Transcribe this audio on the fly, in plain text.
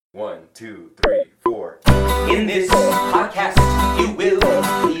1, 2, 3, 4. In this podcast, you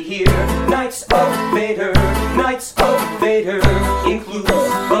will hear Knights of Vader. Knights of Vader includes,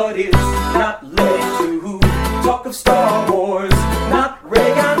 but is not limited to, talk of Star Wars, not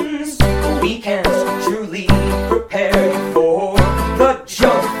Ray guns. We can't truly prepare you for the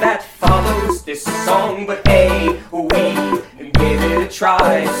jump that follows this song, but hey, we gave it a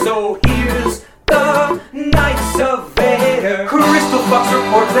try. So here's the Knights of Vader. Crystal Fox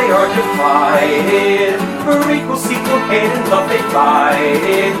reports they are divided. Prequel, sequel, hate and love they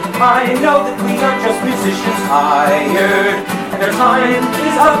fighted. I know that we are just musicians tired, and their time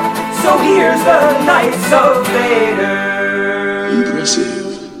is up. So here's the Knights of Vader.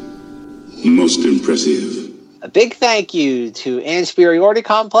 Impressive. Most impressive. A big thank you to Inferiority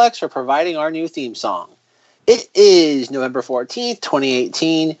Complex for providing our new theme song. It is November 14th,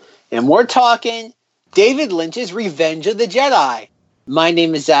 2018, and we're talking David Lynch's Revenge of the Jedi. My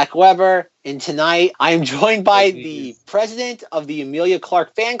name is Zach Weber, and tonight I am joined by the president of the Emilia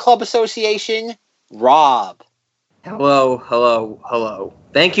Clarke Fan Club Association, Rob. Hello.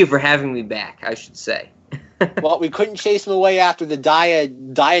 Thank you for having me back, I should say. Well, we couldn't chase him away after the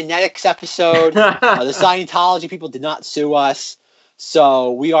Dianetics episode. The Scientology people did not sue us,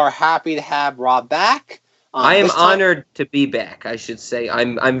 so we are happy to have Rob back. I am honored to be back, I should say.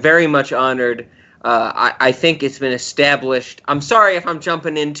 I'm very much honored. I think it's been established. I'm sorry if I'm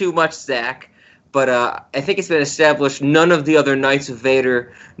jumping in too much, Zach, but I think it's been established none of the other Knights of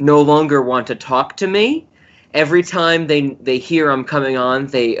Vader no longer want to talk to me. Every time they hear I'm coming on,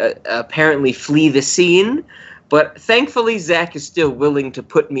 they apparently flee the scene. But thankfully, Zach is still willing to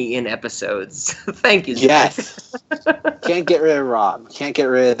put me in episodes. Thank you, Zach. Yes. Can't get rid of Rob. Can't get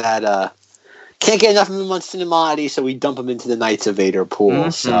rid of that. Can't get enough of him on Cinemati, so we dump him into the Knights of Vader pool.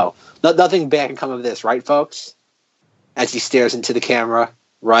 Mm-hmm. So nothing bad can come of this, right, folks? As he stares into the camera,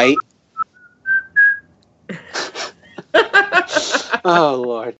 right? Oh,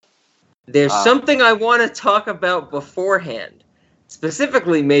 Lord. There's something I want to talk about beforehand.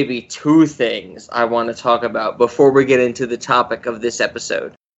 Specifically, maybe two things I want to talk about before we get into the topic of this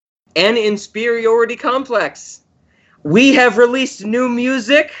episode. An Inferiority Complex. We have released new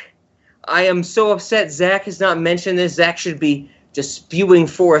music. I am so upset Zach has not mentioned this. Zach should be just spewing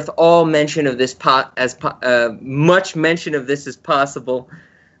forth all mention of this much mention of this as possible.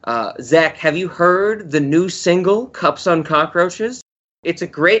 Zach, have you heard the new single, Cups on Cockroaches? It's a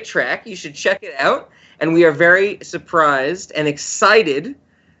great track. You should check it out. And we are very surprised and excited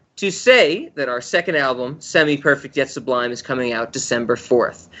to say that our second album, Semi-Perfect Yet Sublime, is coming out December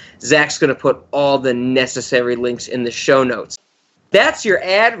 4th. Zach's going to put all the necessary links in the show notes. That's your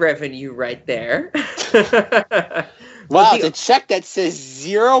ad revenue right there. Wow, the check that says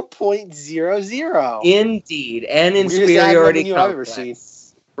 0.00. Indeed, an Inferiority Complex. I've ever seen.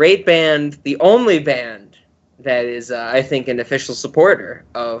 Great band, the only band that is, I think, an official supporter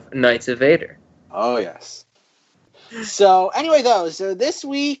of Knights of Vader. Oh, yes. So, anyway, so this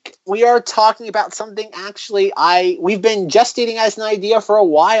week we are talking about something actually we've been gestating as an idea for a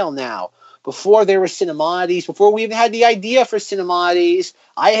while now. Before there were Cinemati's, before we even had the idea for Cinemati's,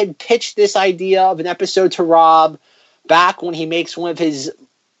 I had pitched this idea of an episode to Rob back when he makes one of his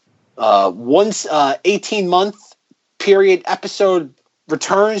 18-month period episode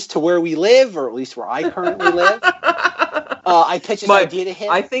returns to where we live, or at least where I currently live. I pitched this idea to him.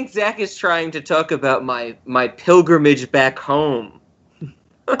 I think Zach is trying to talk about my pilgrimage back home.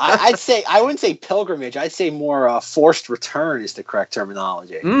 I wouldn't say pilgrimage. I'd say more forced return is the correct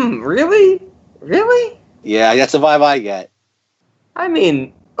terminology. Really? Really? Yeah, that's the vibe I get. I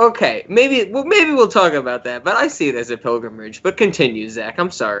mean, okay, maybe we'll talk about that, but I see it as a pilgrimage. But continue, Zach.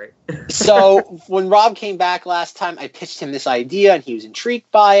 I'm sorry. So when Rob came back last time, I pitched him this idea, and he was intrigued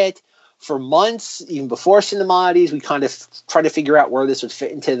by it. For months, even before Cinemati's, we kind of tried to figure out where this would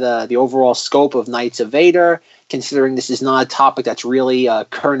fit into the overall scope of Knights of Vader, considering this is not a topic that's really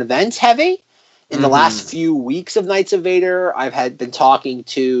current events heavy. In the last few weeks of Knights of Vader, I've been talking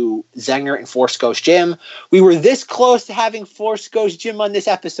to Zenger and Force Ghost Jim. We were this close to having Force Ghost Jim on this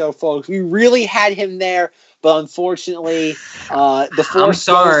episode, folks. We really had him there, but unfortunately, the Force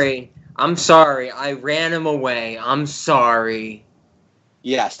I'm sorry. I ran him away. I'm sorry.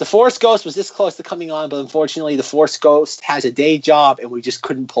 Yes, the Force Ghost was this close to coming on, but unfortunately the Force Ghost has a day job and we just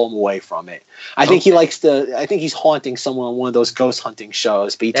couldn't pull him away from it. I think he's haunting someone on one of those ghost hunting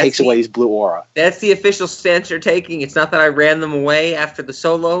shows, but he takes away his blue aura. That's the official stance you're taking? It's not that I ran them away after the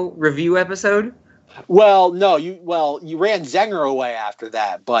solo review episode? Well, no, you ran Zenger away after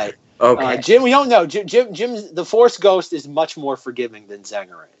that, but okay. Jim, we don't know. Jim's the Force Ghost is much more forgiving than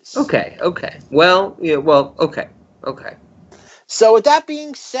Zenger is. Okay. Well, yeah, okay. So with that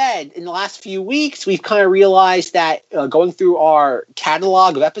being said, in the last few weeks, we've kind of realized that going through our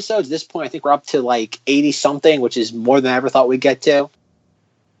catalog of episodes, at this point, I think we're up to like 80-something, which is more than I ever thought we'd get to.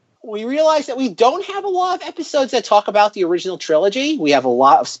 We realized that we don't have a lot of episodes that talk about the original trilogy. We have a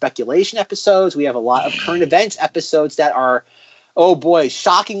lot of speculation episodes. We have a lot of current events episodes that are, oh boy,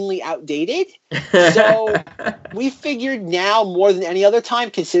 shockingly outdated. So we figured now more than any other time,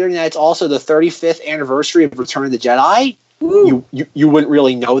 considering that it's also the 35th anniversary of Return of the Jedi, you wouldn't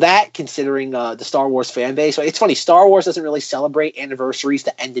really know that, considering the Star Wars fan base. So it's funny, Star Wars doesn't really celebrate anniversaries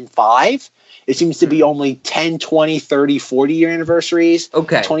that end in 5. It seems to be only 10, 20, 30, 40-year anniversaries.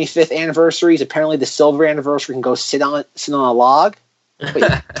 Okay. 25th anniversaries. Apparently the silver anniversary can go sit on a log. Wait,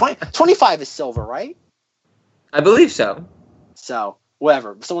 25 is silver, right? I believe so. So,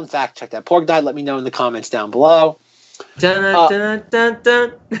 whatever. Someone fact check that. Porg Died, let me know in the comments down below. Dun, dun, dun,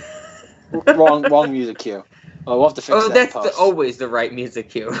 dun. Wrong music cue. We'll have to fix that. That's always the right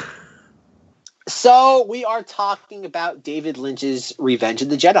music cue. So, we are talking about David Lynch's Revenge of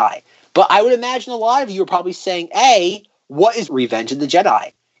the Jedi. But I would imagine a lot of you are probably saying, A, what is Revenge of the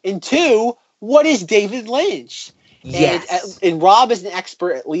Jedi? And 2, what is David Lynch? Yes. And Rob is an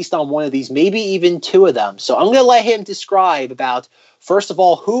expert at least on one of these, maybe even 2 of them. So I'm going to let him describe about, first of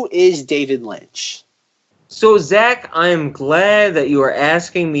all, who is David Lynch? So, Zach, I am glad that you are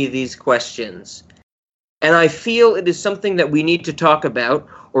asking me these questions. And I feel it is something that we need to talk about,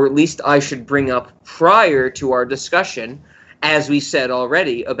 or at least I should bring up prior to our discussion, as we said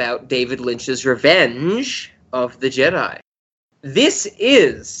already, about David Lynch's Revenge of the Jedi. This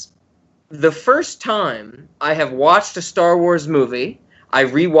is the first time I have watched a Star Wars movie. I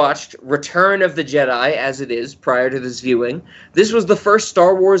rewatched Return of the Jedi as it is prior to this viewing. This was the first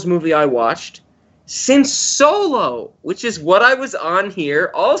Star Wars movie I watched since Solo, which is what I was on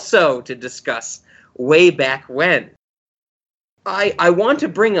here also to discuss way back when. I want to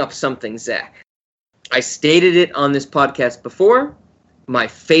bring up something, Zach. I stated it on this podcast before. My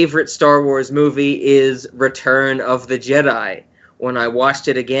favorite Star Wars movie is Return of the Jedi. When I watched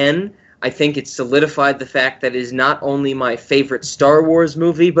it again, I think it solidified the fact that it is not only my favorite Star Wars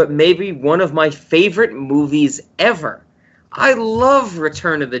movie, but maybe one of my favorite movies ever. I love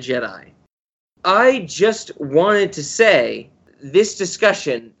Return of the Jedi. I just wanted to say, this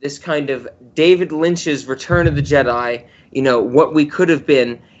discussion, this kind of David Lynch's Return of the Jedi, what we could have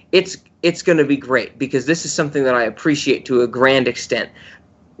been, it's going to be great, because this is something that I appreciate to a grand extent.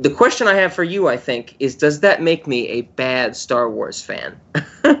 The question I have for you, I think, is does that make me a bad Star Wars fan?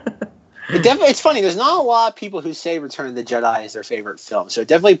 It's funny. There's not a lot of people who say Return of the Jedi is their favorite film, so it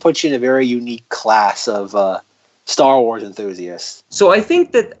definitely puts you in a very unique class of Star Wars enthusiasts. So I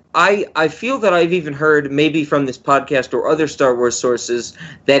think that I feel that I've even heard, maybe from this podcast or other Star Wars sources,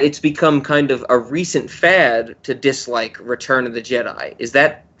 that it's become kind of a recent fad to dislike Return of the Jedi. Is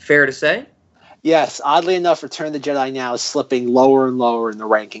that fair to say? Yes, oddly enough, Return of the Jedi now is slipping lower and lower in the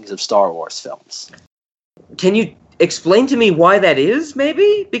rankings of Star Wars films. Can you explain to me why that is,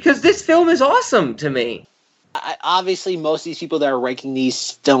 maybe? Because this film is awesome to me. Obviously, most of these people that are ranking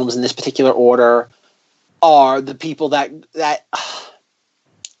these films in this particular order are the people that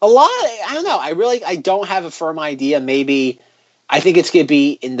a lot, I don't know, I don't have a firm idea. Maybe I think it's going to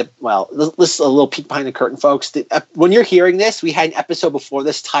be in the, well, this is a little peek behind the curtain, folks. When you're hearing this, we had an episode before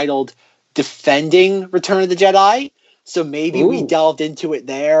this titled Defending Return of the Jedi. So maybe we delved into it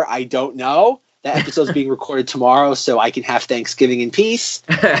there. I don't know. That episode's being recorded tomorrow, so I can have Thanksgiving in peace.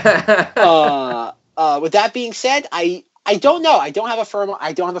 With that being said, I don't know. I don't have a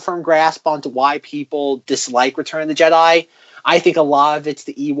firm grasp onto why people dislike Return of the Jedi. I think a lot of it's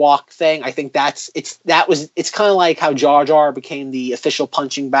the Ewok thing. I think it's kind of like how Jar Jar became the official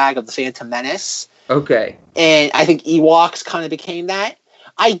punching bag of the Phantom Menace. Okay. And I think Ewoks kind of became that.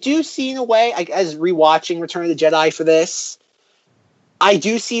 I do see, in a way, as rewatching Return of the Jedi for this, I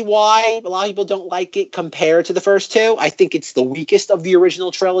do see why a lot of people don't like it compared to the first two. I think it's the weakest of the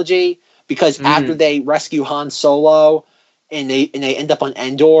original trilogy, because after they rescue Han Solo and they end up on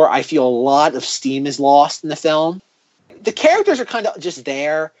Endor, I feel a lot of steam is lost in the film. The characters are kind of just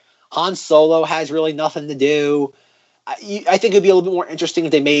there. Han Solo has really nothing to do. I think it'd be a little bit more interesting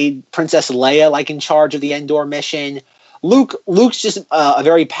if they made Princess Leia in charge of the Endor mission. Luke's just a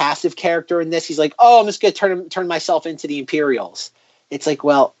very passive character in this. He's like, oh, I'm just going to turn myself into the Imperials. It's like,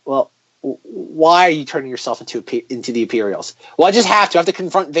 well, why are you turning yourself into the Imperials? Well, I just have to. I have to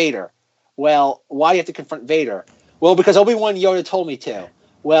confront Vader. Well, why do you have to confront Vader? Well, because Obi-Wan Yoda told me to.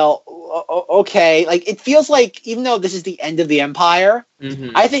 Well, okay. It feels like, even though this is the end of the Empire,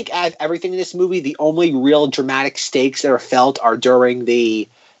 I think as everything in this movie, the only real dramatic stakes that are felt are during the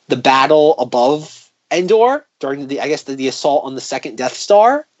battle above Endor during the assault on the second Death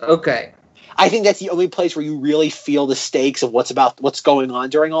Star. Okay. I think that's the only place where you really feel the stakes of what's going on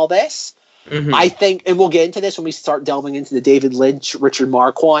during all this. Mm-hmm. I think, and we'll get into this when we start delving into the David Lynch, Richard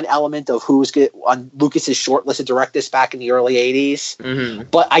Marquand element of who's on Lucas's short list to direct this back in the early 80s. Mm-hmm.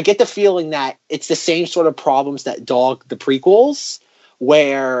 But I get the feeling that it's the same sort of problems that dog the prequels,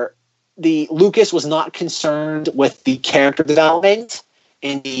 where Lucas was not concerned with the character development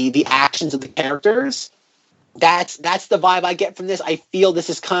and the actions of the characters. That's the vibe I get from this. I feel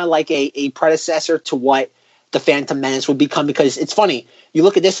this is kind of like a predecessor to what The Phantom Menace would become, because it's funny. You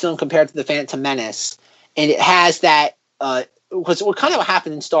look at this film compared to The Phantom Menace, and it has that because what kind of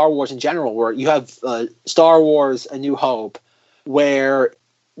happened in Star Wars in general, where you have Star Wars A New Hope, where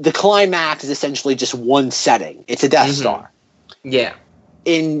the climax is essentially just one setting. It's a Death Star. Yeah.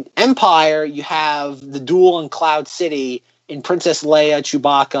 In Empire, you have the duel in Cloud City in Princess Leia,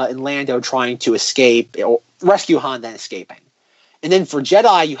 Chewbacca, and Lando trying to escape, or rescue Han, then escaping. And then for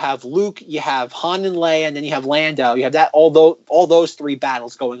Jedi, you have Luke, you have Han and Leia, and then you have Lando. You have all those three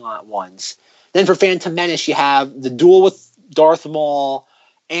battles going on at once. Then for Phantom Menace, you have the duel with Darth Maul,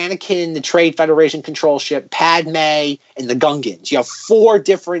 Anakin, the Trade Federation control ship, Padme, and the Gungans. You have 4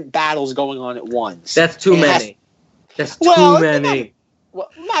 different battles going on at once. That's too many. That's too many. Well,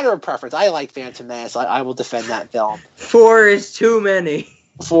 matter of preference. I like Phantom Menace. I will defend that film. 4 is too many.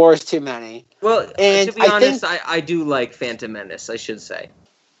 4 is too many. Well, and to be honest, I do like Phantom Menace, I should say.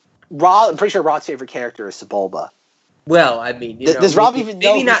 I'm pretty sure Rod's favorite character is Sebulba. Well, I mean, does Rob even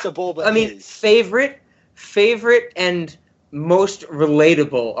know who Sebulba is? I mean, favorite and most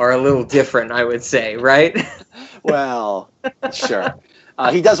relatable are a little different, I would say, right? Well, sure.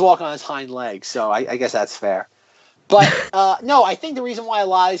 He does walk on his hind legs, so I guess that's fair. But no, I think the reason why a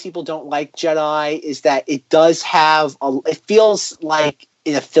lot of people don't like Jedi is that it does have it feels like,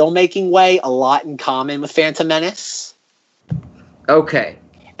 in a filmmaking way, a lot in common with Phantom Menace. Okay.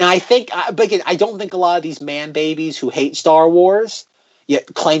 And I think, but again, I don't think a lot of these man babies who hate Star Wars yet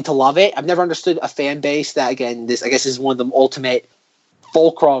claim to love it. I've never understood a fan base that, again, this I guess is one of the ultimate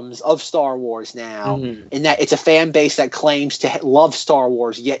fulcrums of Star Wars now, in that it's a fan base that claims to love Star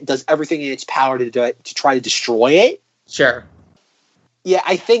Wars yet does everything in its power to try to destroy it. Sure. Yeah,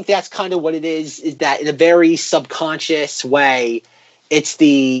 I think that's kind of what it is that in a very subconscious way, it's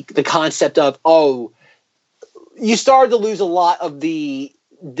the concept of, you started to lose a lot of the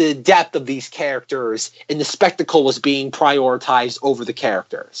depth of these characters, and the spectacle was being prioritized over the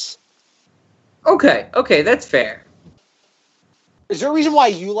characters. Okay, that's fair. Is there a reason why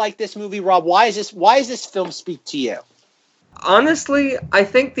you like this movie, Rob? Why does this film speak to you? Honestly, I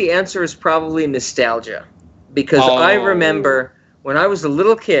think the answer is probably nostalgia. Because I remember when I was a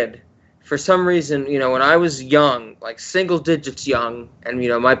little kid, for some reason, when I was young, like single digits young, and,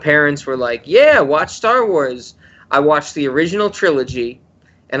 my parents were like, yeah, watch Star Wars. I watched the original trilogy,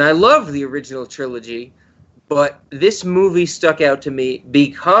 and I loved the original trilogy, but this movie stuck out to me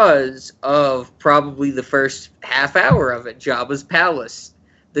because of probably the first half hour of it, Jabba's palace,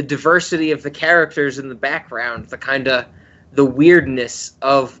 the diversity of the characters in the background, the weirdness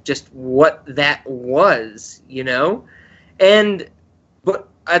of just what that was, but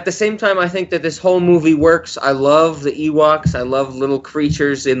at the same time, I think that this whole movie works. I love the Ewoks. I love little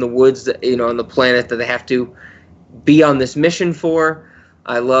creatures in the woods, that, on the planet that they have to be on this mission for.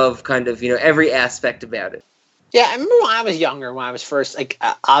 I love every aspect about it. Yeah, I remember when I was younger, when I was first,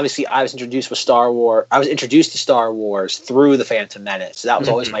 obviously I was introduced to Star Wars through The Phantom Menace. So that was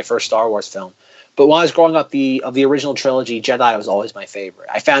always my first Star Wars film. But when I was growing up, of the original trilogy, Jedi was always my favorite.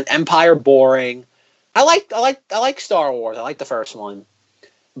 I found Empire boring. I like Star Wars. I like the first one.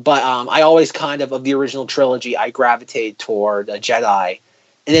 But I always of the original trilogy, I gravitated toward Jedi.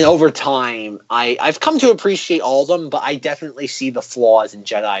 And then over time, I've come to appreciate all of them, but I definitely see the flaws in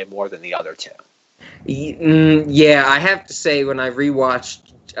Jedi more than the other two. Yeah, I have to say, when I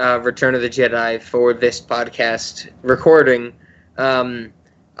rewatched Return of the Jedi for this podcast recording, there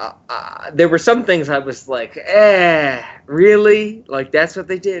were some things I was like, really? Like, that's what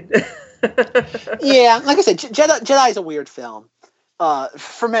they did? Yeah, like I said, Jedi is a weird film.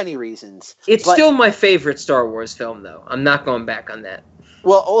 For many reasons. It's still my favorite Star Wars film, though. I'm not going back on that.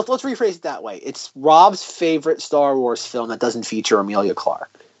 Well, let's rephrase it that way. It's Rob's favorite Star Wars film that doesn't feature Emilia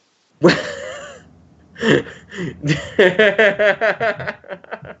Clarke. I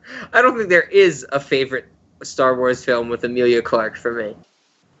don't think there is a favorite Star Wars film with Emilia Clarke for me.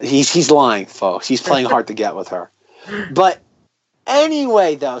 He's lying, folks. He's playing hard to get with her. But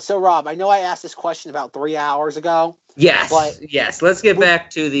anyway, though, so Rob, I know I asked this question about 3 hours ago. Yes. Let's get back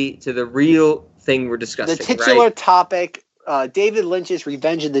to the real thing we're discussing. The titular topic: David Lynch's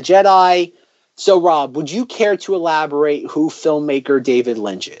Revenge of the Jedi. So, Rob, would you care to elaborate who filmmaker David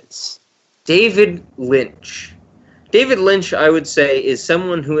Lynch is? David Lynch. David Lynch, I would say, is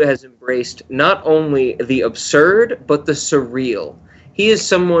someone who has embraced not only the absurd, but the surreal. He is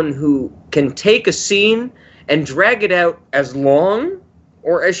someone who can take a scene and drag it out as long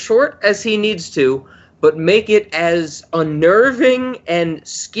or as short as he needs to, but make it as unnerving and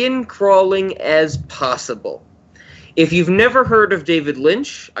skin-crawling as possible. If you've never heard of David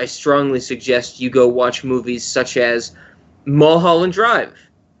Lynch, I strongly suggest you go watch movies such as Mulholland Drive.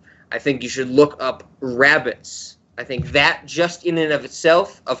 I think you should look up Rabbits. I think that just in and of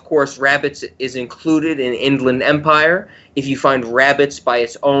itself, of course, Rabbits is included in Inland Empire. If you find Rabbits by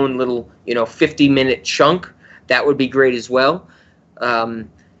its own little, 50-minute chunk, that would be great as well.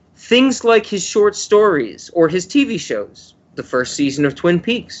 Things like his short stories or his TV shows. The first season of Twin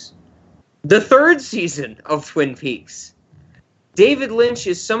Peaks. The third season of Twin Peaks. David Lynch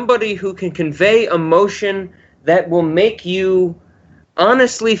is somebody who can convey emotion that will make you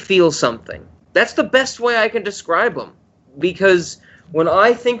honestly feel something. That's the best way I can describe him. Because when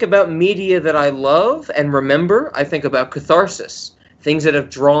I think about media that I love and remember, I think about catharsis. Things that have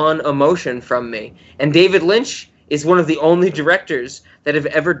drawn emotion from me. And David Lynch is one of the only directors that have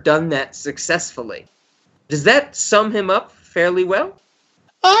ever done that successfully. Does that sum him up fairly well?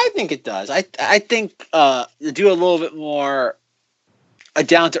 I think it does. I think to do a little bit more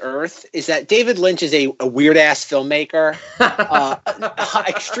down to earth is that David Lynch is a weird ass filmmaker,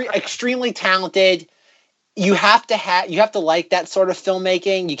 extremely talented. You have to like that sort of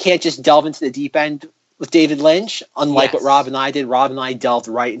filmmaking. You can't just delve into the deep end with David Lynch, unlike what Rob and I did. Rob and I delved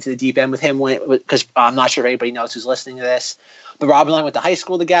right into the deep end with him because I'm not sure if anybody knows who's listening to this, but Rob and I went to high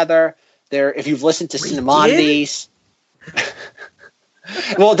school together. If you've listened to Cinemodities.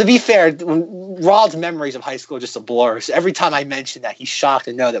 Well, to be fair, Rod's memories of high school are just a blur. So every time I mention that, he's shocked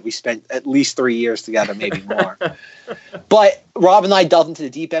to know that we spent at least 3 years together, maybe more. But Rob and I delved into the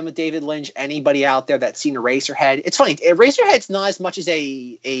deep end with David Lynch. Anybody out there that's seen Eraserhead, it's funny. Eraserhead's not as much as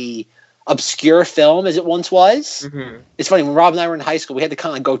a obscure film as it once was. Mm-hmm. It's funny, when Rob and I were in high school, we had to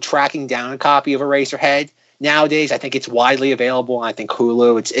kind of go tracking down a copy of Eraserhead. Nowadays, I think it's widely available on, I think,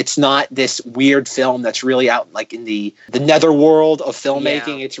 Hulu. It's not this weird film that's really out like in the netherworld of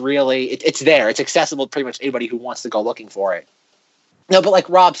filmmaking. Yeah. It's really it's there. It's accessible to pretty much anybody who wants to go looking for it. No, but like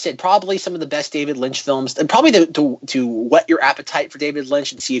Rob said, probably some of the best David Lynch films, and probably to whet your appetite for David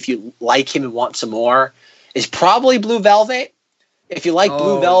Lynch and see if you like him and want some more, is probably Blue Velvet. If you like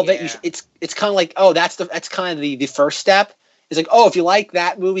Blue Velvet, yeah. It's kind of like that's kind of the first step. It's like, if you like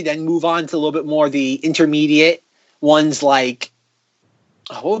that movie, then move on to a little bit more the intermediate ones like,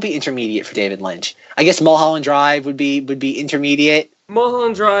 what would be intermediate for David Lynch? I guess Mulholland Drive would be intermediate.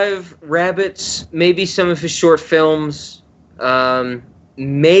 Mulholland Drive, Rabbits, maybe some of his short films,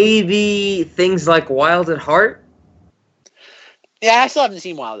 maybe things like Wild at Heart. Yeah, I still haven't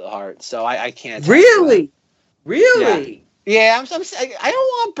seen Wild at Heart, so I can't. Really? Really? Yeah, I don't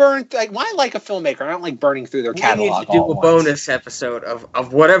want burn. Like, when I like a filmmaker, I don't like burning through their catalog. We need to do a bonus episode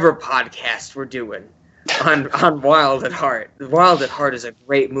of whatever podcast we're doing on Wild at Heart. Wild at Heart is a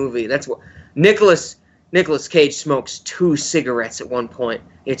great movie. That's what Nicolas Cage smokes 2 cigarettes at one point.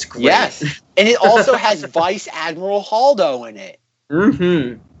 It's great. Yes, and it also has Vice Admiral Haldo in it.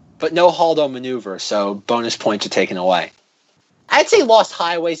 Mm-hmm. But no Haldo maneuver, so bonus points are taken away. I'd say Lost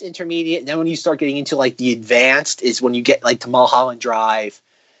Highway's intermediate, and then when you start getting into like the advanced is when you get like to Mulholland Drive,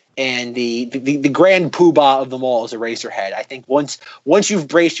 and the grand poobah of them all is Eraserhead. I think once you've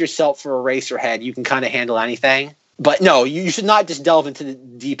braced yourself for Eraserhead, you can kind of handle anything. But no, you should not just delve into the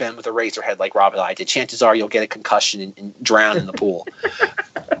deep end with Eraserhead like Rob and I did. Chances are you'll get a concussion and drown in the pool.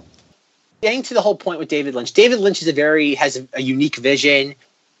 Getting to the whole point with David Lynch. David Lynch has a unique vision.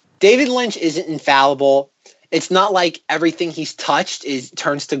 David Lynch isn't infallible. It's not like everything he's touched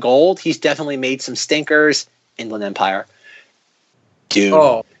turns to gold. He's definitely made some stinkers. Inland Empire. Dude.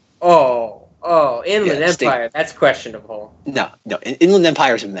 Inland Empire. That's questionable. No. Inland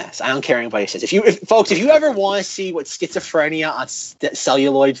Empire is a mess. I don't care what anybody says. If you ever want to see what schizophrenia on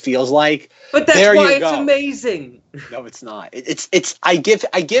celluloid feels like, but that's why it's amazing. No, it's not. I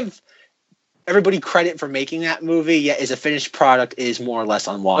give everybody credit for making that movie, yet as a finished product is more or less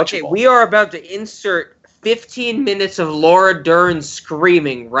unwatchable. Okay, we are about to insert 15 minutes of Laura Dern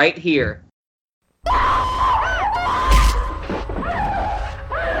screaming right here.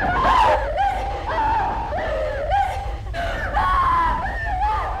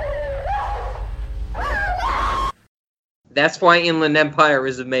 That's why Inland Empire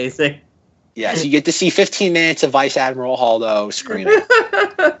is amazing. Yes, you get to see 15 minutes of Vice Admiral Haldo screaming.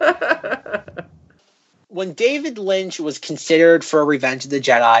 when David Lynch was considered for Revenge of the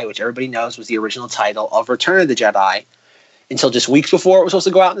Jedi, which everybody knows was the original title of Return of the Jedi, until just weeks before it was supposed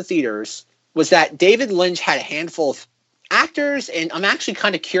to go out in the theaters, was that David Lynch had a handful of actors, and I'm actually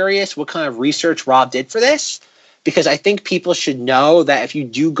kind of curious what kind of research Rob did for this, because I think people should know that if you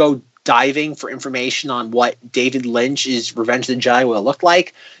do go diving for information on what David Lynch's Revenge of the Jedi will look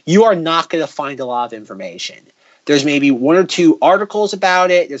like, you are not going to find a lot of information. There's maybe 1 or 2 articles about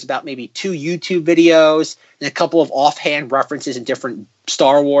it. There's about maybe 2 YouTube videos and a couple of offhand references in different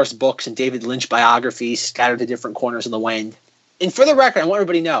Star Wars books and David Lynch biographies scattered to different corners of the wind. And for the record, I want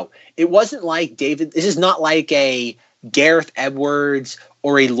everybody to know, it wasn't like this is not like a Gareth Edwards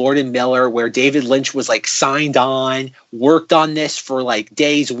or a Lord and Miller where David Lynch was like signed on, worked on this for like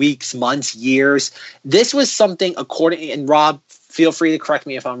days, weeks, months, years. This was something and Rob, feel free to correct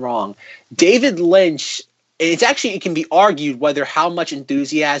me if I'm wrong. David Lynch, and it can be argued whether how much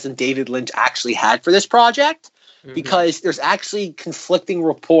enthusiasm David Lynch actually had for this project, because there's actually conflicting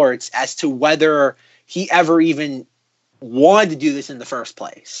reports as to whether he ever even wanted to do this in the first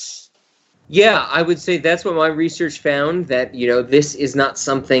place. Yeah, I would say that's what my research found, that, this is not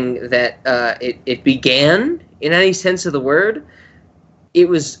something that it began in any sense of the word. It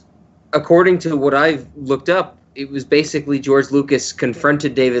was, according to what I've looked up, it was basically George Lucas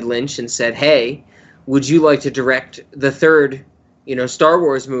confronted David Lynch and said, hey, would you like to direct the third, Star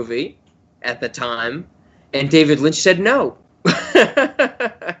Wars movie at the time? And David Lynch said no.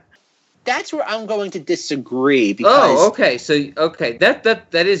 That's where I'm going to disagree. Because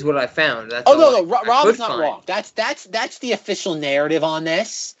that is what I found. That's no, Rob is not wrong. That's the official narrative on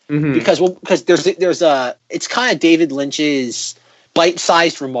this, because there's it's kind of David Lynch's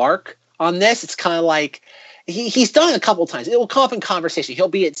bite-sized remark on this. It's kind of like he's done it a couple times. It will come up in conversation. He'll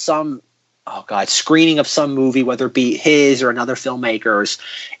be at some screening of some movie, whether it be his or another filmmaker's,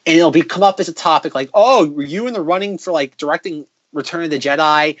 and it'll come up as a topic like, oh, were you in the running for like directing Return of the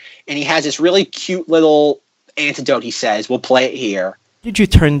Jedi? And he has this really cute little anecdote he says. We'll play it here. Did you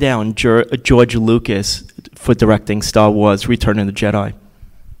turn down George Lucas for directing Star Wars Return of the Jedi?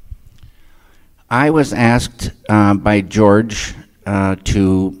 I was asked by George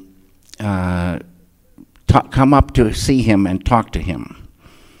to come up to see him and talk to him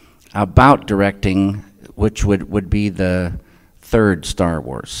about directing, which would be the third Star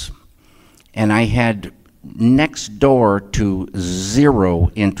Wars. And I had next door to zero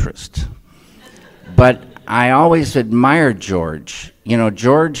interest. But I always admired George.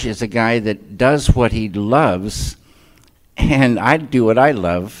 George is a guy that does what he loves, and I do what I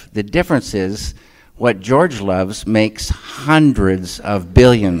love. The difference is what George loves makes hundreds of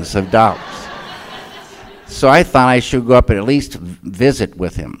billions of dollars. So I thought I should go up and at least visit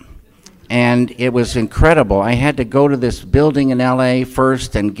with him. And it was incredible. I had to go to this building in LA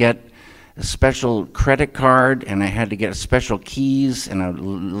first and get a special credit card, and I had to get special keys, and a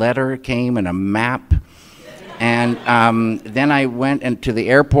letter came and a map. And then I went into the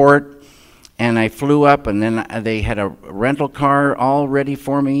airport, and I flew up, and then they had a rental car all ready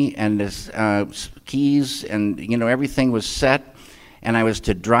for me, and this keys, and everything was set, and I was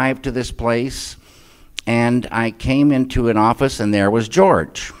to drive to this place, and I came into an office, and there was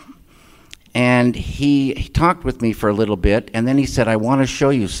George. And he talked with me for a little bit, and then he said, I want to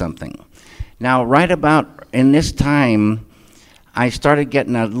show you something. Now, right about in this time, I started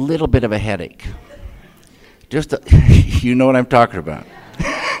getting a little bit of a headache. You know what I'm talking about.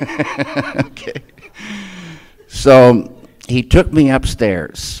 Okay. So he took me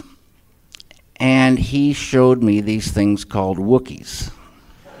upstairs, and he showed me these things called Wookiees.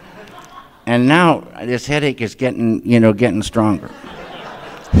 And now this headache is getting stronger.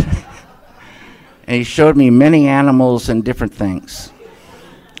 And he showed me many animals and different things.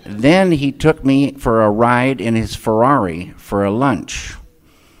 Then he took me for a ride in his Ferrari for a lunch.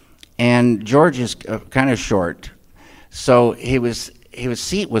 And George is kind of short, so his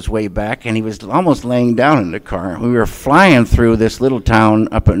seat was way back, and he was almost laying down in the car. We were flying through this little town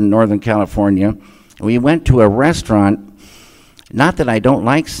up in Northern California. We went to a restaurant. Not that I don't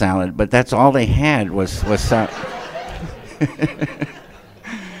like salad, but that's all they had was salad.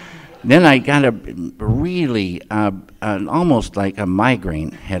 Then I got a really, almost like a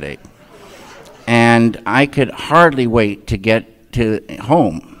migraine headache. And I could hardly wait to get to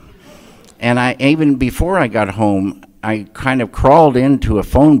home. And even before I got home, I kind of crawled into a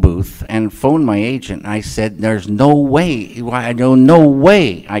phone booth and phoned my agent. I said, there's no way, no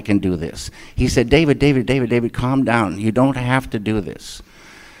way I can do this. He said, David, calm down. You don't have to do this.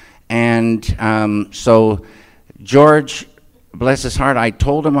 And so George, bless his heart, I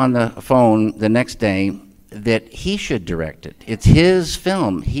told him on the phone the next day, that he should direct it. It's his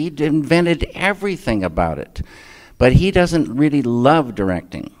film. He invented everything about it. But he doesn't really love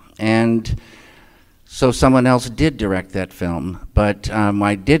directing. And so someone else did direct that film. But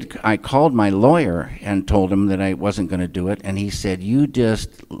I called my lawyer and told him that I wasn't going to do it. And he said, you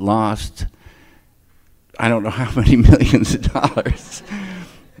just lost, I don't know how many millions of dollars.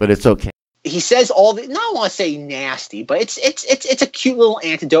 But it's okay. He says all the, not want to say nasty, but it's a cute little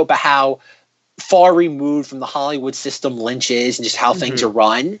anecdote about how far removed from the Hollywood system Lynch is and just how things are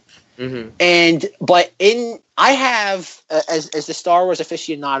run. But I have, as the Star Wars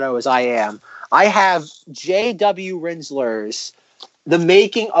aficionado as I am, I have J.W. Rinsler's The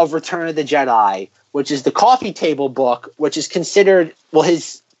Making of Return of the Jedi, which is the coffee table book, which is considered, well,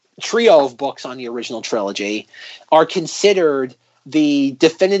 his trio of books on the original trilogy are considered the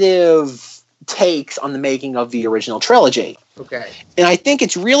definitive takes on the making of the original trilogy. Okay. And I think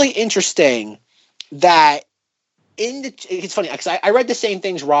it's really interesting that it's funny because I read the same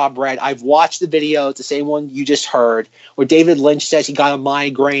things Rob read. I've watched the video. It's the same one you just heard where David Lynch says he got a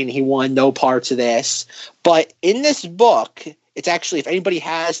migraine. He wanted no parts of this. But in this book, it's actually, if anybody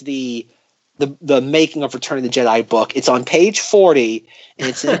has the Making of Return of the Jedi book, it's on page 40. And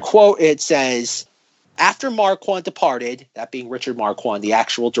it's in a quote. It says, after Marquand departed, that being Richard Marquand, the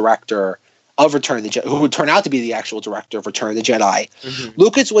actual director of Return of the Jedi, who would turn out to be the actual director of Return of the Jedi,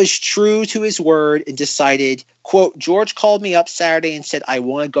 Lucas was true to his word and decided, quote, George called me up Saturday and said, I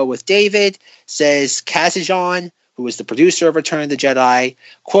want to go with David, says Kazajan, who was the producer of Return of the Jedi,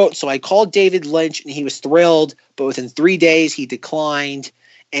 quote, so I called David Lynch and he was thrilled, but within 3 days he declined.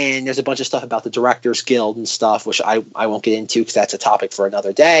 And there's a bunch of stuff about the Directors Guild and stuff, which I won't get into because that's a topic for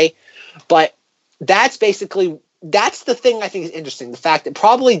another day. But that's the thing I think is interesting. The fact that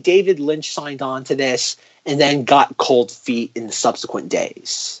probably David Lynch signed on to this and then got cold feet in the subsequent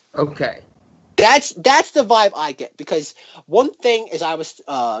days. Okay. That's the vibe I get, because one thing as I was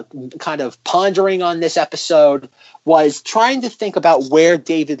kind of pondering on this episode was trying to think about where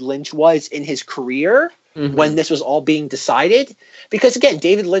David Lynch was in his career when this was all being decided. Because, again,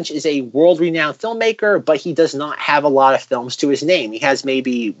 David Lynch is a world-renowned filmmaker, but he does not have a lot of films to his name. He has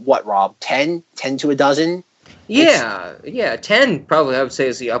maybe, what, Rob, 10 to a dozen? Yeah, 10 probably I would say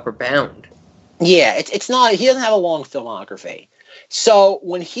is the upper bound. Yeah, it's not, he doesn't have a long filmography. So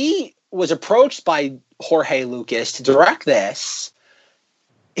when he was approached by Jorge Lucas to direct this,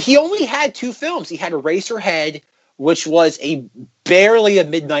 he only had 2 films. He had Eraserhead, which was barely a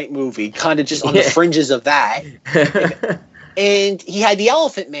midnight movie, kind of just on the fringes of that. And he had The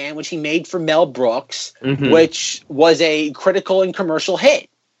Elephant Man, which he made for Mel Brooks, which was a critical and commercial hit.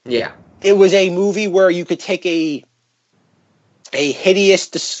 Yeah. It was a movie where you could take a hideous,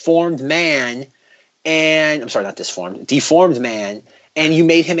 deformed man, deformed man, and you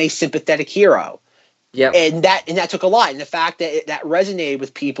made him a sympathetic hero. Yeah. And that took a lot. And the fact that that resonated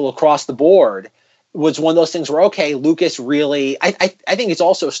with people across the board was one of those things where, okay, Lucas really, I think it's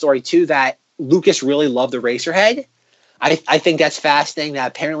also a story too that Lucas really loved Eraserhead. I think that's fascinating that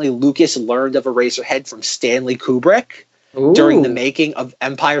apparently Lucas learned of Eraserhead from Stanley Kubrick during the making of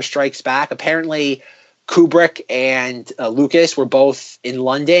Empire Strikes Back. Apparently Kubrick and Lucas were both in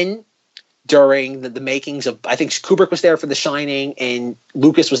London during the makings of, I think Kubrick was there for The Shining and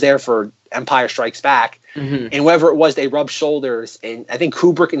Lucas was there for Empire Strikes Back. And whatever it was, they rubbed shoulders. And I think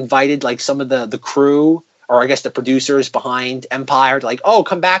Kubrick invited like some of the crew, or I guess the producers behind Empire, to like, oh,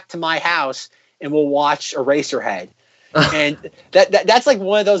 come back to my house and we'll watch Eraserhead. And that's like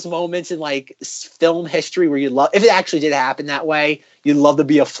one of those moments in like film history where you love, if it actually did happen that way, you'd love to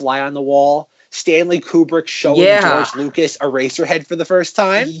be a fly on the wall. Stanley Kubrick showing George Lucas Eraserhead for the first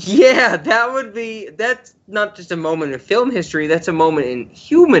time. Yeah, that's not just a moment in film history, that's a moment in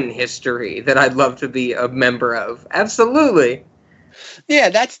human history that I'd love to be a member of. Absolutely. Yeah,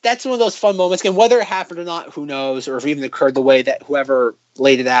 that's one of those fun moments. And whether it happened or not, who knows, or if it even occurred the way that whoever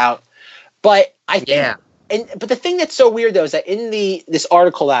laid it out. But I think but the thing that's so weird though is that in this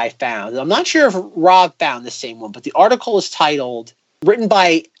article that I found, I'm not sure if Rob found the same one, but the article is written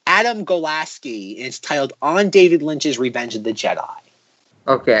by Adam Golaski, and it's titled On David Lynch's Revenge of the Jedi.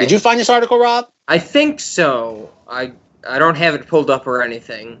 Okay. Did you find this article, Rob? I think so. I don't have it pulled up or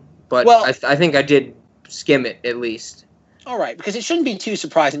anything, but I think I did skim it at least. All right, because it shouldn't be too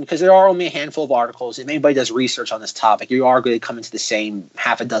surprising because there are only a handful of articles. If anybody does research on this topic, you are going to come into the same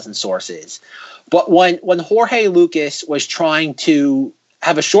half a dozen sources. But when Jorge Lucas was trying to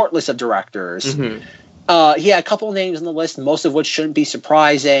have a short list of directors, he had a couple of names on the list, most of which shouldn't be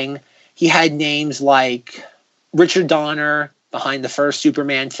surprising. He had names like Richard Donner behind the first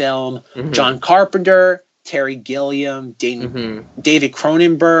Superman film, John Carpenter, Terry Gilliam, David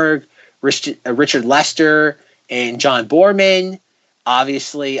Cronenberg, Richard Lester and John Borman.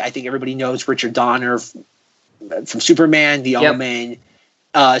 Obviously, I think everybody knows Richard Donner from Superman, The Omen.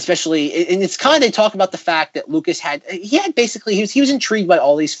 Especially, and it's kind of, they talk about the fact that Lucas he was intrigued by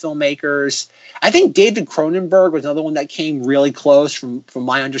all these filmmakers. I think David Cronenberg was another one that came really close from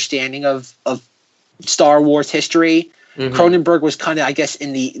my understanding of Star Wars history. Mm-hmm. Cronenberg was kind of, I guess,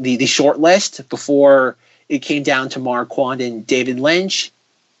 in the short list before it came down to Marquand and David Lynch.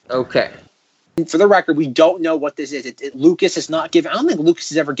 Okay. For the record, we don't know what this is. Lucas has not given. I don't think Lucas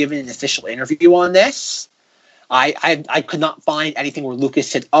has ever given an official interview on this. I could not find anything where Lucas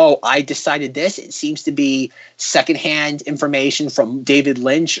said, "Oh, I decided this." It seems to be secondhand information from David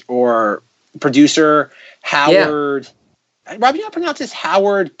Lynch or producer Howard. Yeah. Rob, you know how to pronounce this?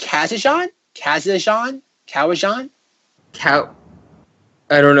 Howard Kazajan? I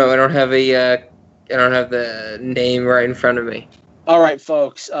don't know. I don't have the name right in front of me. All right,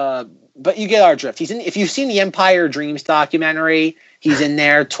 folks. But you get our drift. If you've seen the Empire Dreams documentary, he's in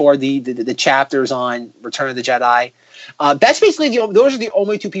there toward the chapters on Return of the Jedi. That's basically those are the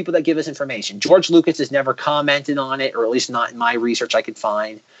only two people that give us information. George Lucas has never commented on it, or at least not in my research I could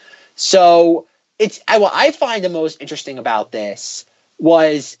find. So what I find the most interesting about this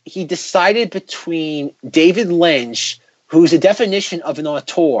was he decided between David Lynch, who's the definition of an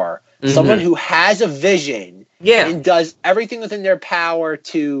auteur, someone who has a vision and does everything within their power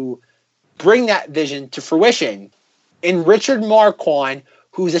to bring that vision to fruition, and Richard Marquand,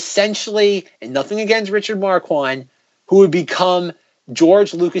 who's essentially, and nothing against Richard Marquand, who would become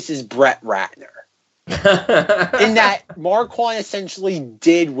George Lucas's Brett Ratner. In that Marquand essentially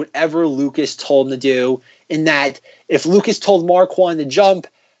did whatever Lucas told him to do, in that if Lucas told Marquand to jump,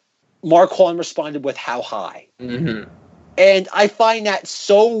 Marquand responded with how high. Mm-hmm. And I find that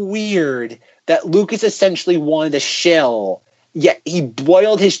so weird that Lucas essentially wanted a shill, yet he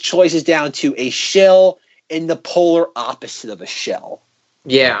boiled his choices down to a shill and the polar opposite of a shill.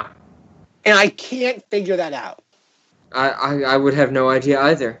 Yeah. And I can't figure that out. I would have no idea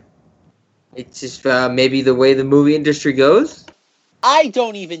either. It's just maybe the way the movie industry goes? I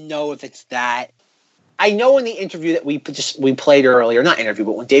don't even know if it's that. I know in the interview that we played earlier, not interview,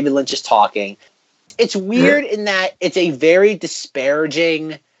 but when David Lynch is talking, it's weird in that it's a very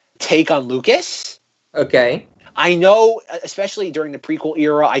disparaging take on Lucas. Okay. I know, especially during the prequel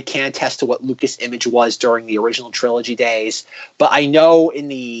era, I can't attest to what Lucas' image was during the original trilogy days, but I know in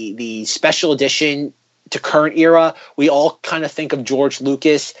the special edition to current era, we all kind of think of George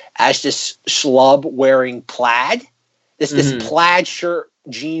Lucas as this schlub wearing plaid, this plaid shirt,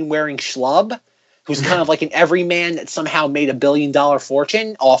 jean wearing schlub, who's kind of like an everyman that somehow made $1 billion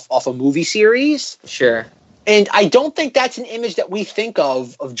fortune off a movie series. Sure. And I don't think that's an image that we think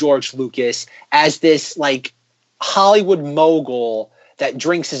of George Lucas as this like Hollywood mogul that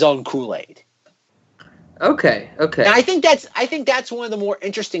drinks his own Kool-Aid. Okay. And I think that's one of the more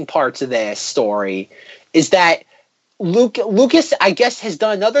interesting parts of this story is that Lucas, I guess, has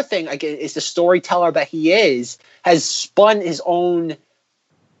done another thing. Again, is the storyteller that he is, has spun his own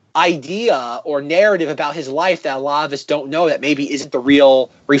idea or narrative about his life that a lot of us don't know, that maybe isn't the real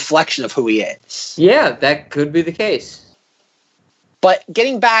reflection of who he is. Yeah, that could be the case. But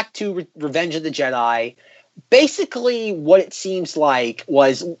getting back to Revenge of the Jedi, basically what it seems like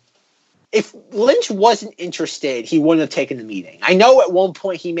was, if Lynch wasn't interested, he wouldn't have taken the meeting. I know at one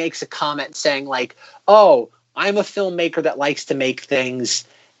point he makes a comment saying like, "Oh, I'm a filmmaker that likes to make things,"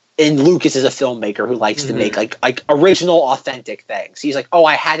 and Lucas is a filmmaker who likes to make like original, authentic things. He's like, "Oh,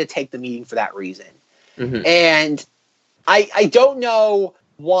 I had to take the meeting for that reason." And I don't know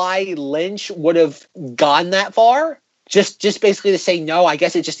why Lynch would have gone that far. Just basically to say no. I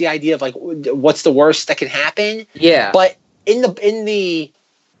guess it's just the idea of like, what's the worst that can happen? Yeah. But in the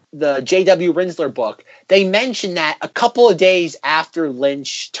J.W. Rinsler book, they mention that a couple of days after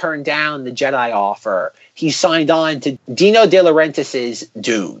Lynch turned down the Jedi offer, he signed on to Dino De Laurentiis's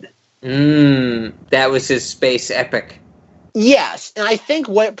Dune. That was his space epic. Yes, and I think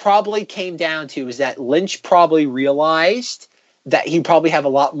what it probably came down to is that Lynch probably realized that he'd probably have a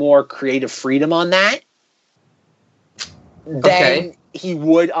lot more creative freedom on that than he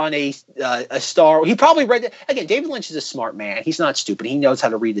would on a Star. He probably read it again. David Lynch is a smart man. He's not stupid. He knows how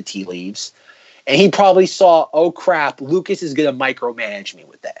to read the tea leaves, and he probably saw, "Oh crap, Lucas is going to micromanage me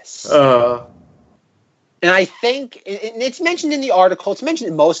with this." And I think, and it's mentioned in the article. It's mentioned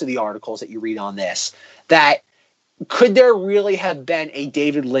in most of the articles that you read on this, that could there really have been a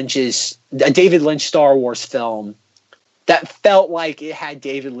David Lynch Star Wars film that felt like it had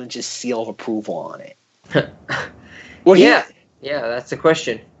David Lynch's seal of approval on it? Well, yeah, that's the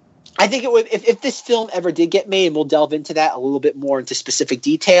question. I think it would, if this film ever did get made, and we'll delve into that a little bit more into specific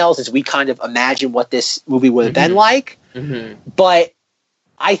details as we kind of imagine what this movie would have been like. Mm-hmm. But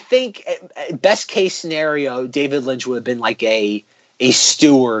I think, best case scenario, David Lynch would have been like a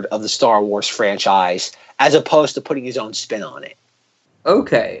steward of the Star Wars franchise, as opposed to putting his own spin on it.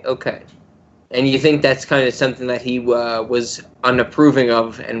 Okay. And you think that's kind of something that he was unapproving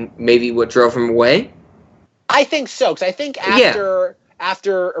of, and maybe what drove him away? I think so, because I think after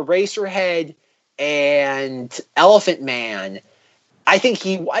Eraserhead and Elephant Man, I think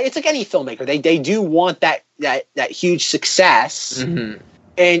it's like any filmmaker. They do want that huge success. Mm-hmm.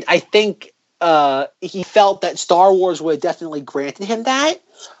 And I think he felt that Star Wars would have definitely granted him that.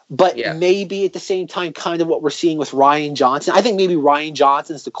 But maybe at the same time, kind of what we're seeing with Rian Johnson. I think maybe Rian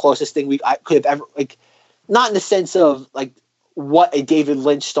Johnson's the closest thing I could have ever, like, not in the sense of like what a David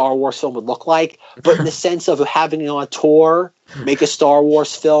Lynch Star Wars film would look like, but in the sense of having an auteur make a Star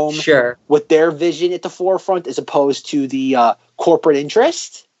Wars film with their vision at the forefront, as opposed to the corporate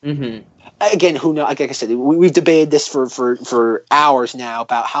interest. Mm-hmm. Again, who knows? Like I said, we've debated this for hours now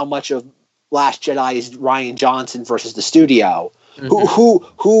about how much of Last Jedi is Rian Johnson versus the studio. Mm-hmm.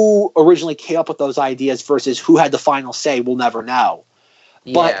 Who originally came up with those ideas versus who had the final say, we'll never know.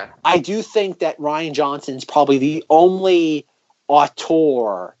 But I do think that Rian Johnson's probably the only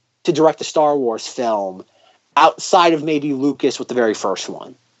auteur to direct a Star Wars film outside of maybe Lucas with the very first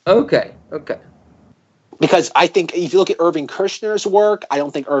one. Okay. Because I think if you look at Irving Kershner's work, I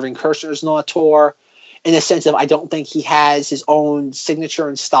don't think Irving Kershner's an auteur, in the sense of I don't think he has his own signature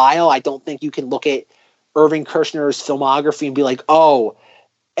and style. I don't think you can look at Irving Kershner's filmography and be like, oh,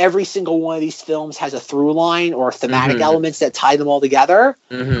 every single one of these films has a through line or thematic elements that tie them all together.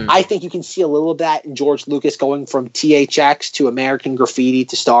 Mm-hmm. I think you can see a little of that in George Lucas going from THX to American Graffiti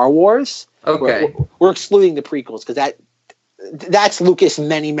to Star Wars. Okay. We're excluding the prequels because that's Lucas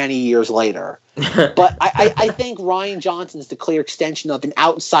many, many years later. But I think Rian Johnson's the clear extension of an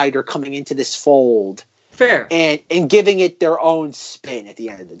outsider coming into this fold. Fair. And giving it their own spin at the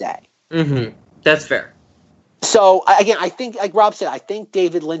end of the day. Mm-hmm. That's fair. So, again, I think, like Rob said, I think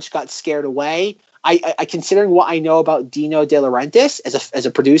David Lynch got scared away. I considering what I know about Dino De Laurentiis as a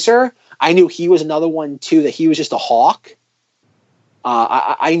producer, I knew he was another one, too, that he was just a hawk.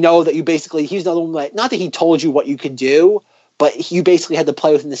 I know that he's another one that, not that he told you what you could do, but you basically had to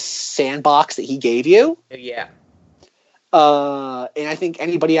play within the sandbox that he gave you. Yeah. And I think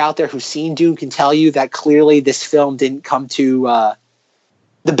anybody out there who's seen Dune can tell you that clearly this film didn't come to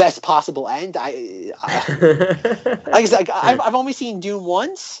the best possible end. Like I said, I've only seen Dune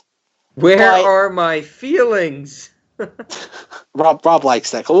once. Where are my feelings? Rob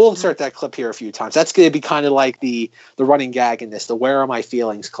likes that. We'll insert that clip here a few times. That's going to be kind of like the running gag in this, the "Where are my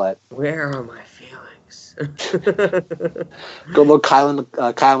feelings" clip. Where are my feelings? Go look Kyle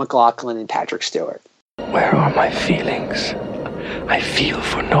MacLachlan and Patrick Stewart. Where are my feelings? I feel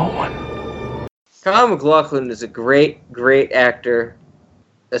for no one. Kyle MacLachlan is a great, great actor,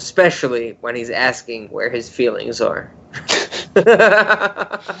 especially when he's asking where his feelings are.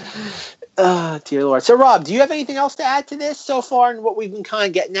 Dear Lord. So, Rob, do you have anything else to add to this so far and what we've been kind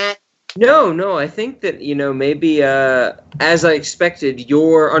of getting at? No. I think that, maybe as I expected,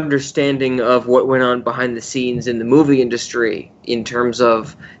 your understanding of what went on behind the scenes in the movie industry in terms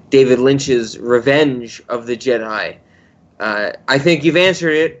of David Lynch's Revenge of the Jedi, I think you've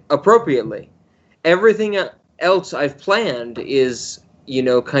answered it appropriately. Everything else I've planned is,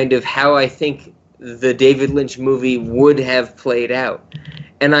 kind of how I think the David Lynch movie would have played out.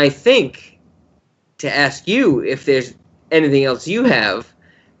 And I think, to ask you if there's anything else you have,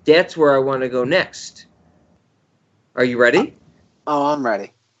 that's where I want to go next. Are you ready? Oh, I'm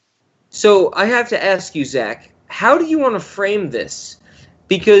ready. So I have to ask you, Zach, how do you want to frame this?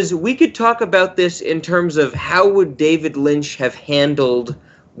 Because we could talk about this in terms of how would David Lynch have handled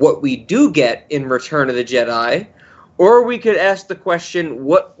what we do get in Return of the Jedi, or we could ask the question,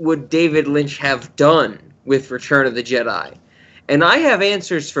 what would David Lynch have done with Return of the Jedi? And I have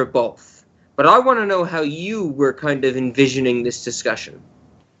answers for both, but I want to know how you were kind of envisioning this discussion.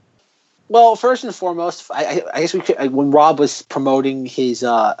 Well, first and foremost, I guess we could, when Rob was promoting his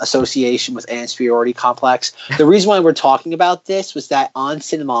association with Anne's Superiority Complex, the reason why we're talking about this was that on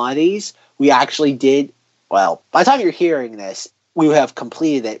Cinemodities, we actually did, well, by the time you're hearing this, we have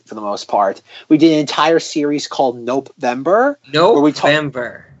completed it for the most part. We did an entire series called Nope-vember.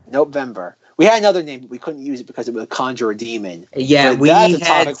 Nope-vember. We had another name, but we couldn't use it because it would conjure a demon. Yeah, but that's a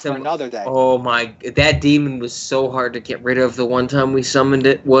topic for another day. Oh my, that demon was so hard to get rid of the one time we summoned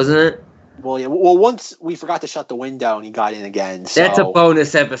it, wasn't it? Well, yeah. Well, once we forgot to shut the window and he got in again. So That's a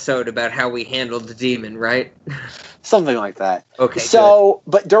bonus episode about how we handled the demon, right? something like that. Okay. So,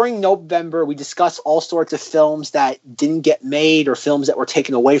 but during November, we discussed all sorts of films that didn't get made or films that were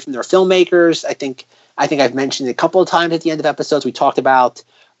taken away from their filmmakers. I think I've mentioned it a couple of times at the end of episodes. We talked about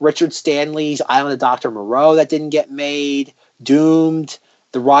Richard Stanley's Island of Dr. Moreau that didn't get made, Doomed,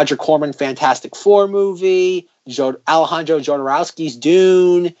 the Roger Corman Fantastic Four movie, Alejandro Jodorowsky's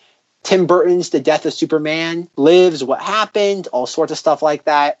Dune, Tim Burton's The Death of Superman, Lives, What Happened, all sorts of stuff like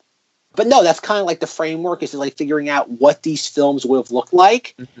that. But no, that's kind of like the framework is like figuring out what these films would have looked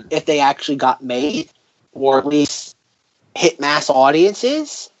like if they actually got made or at least hit mass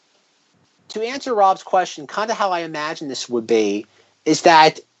audiences. To answer Rob's question, kind of how I imagine this would be is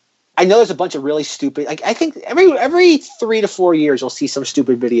that I know there's a bunch of really stupid. Like I think every 3 to 4 years you'll see some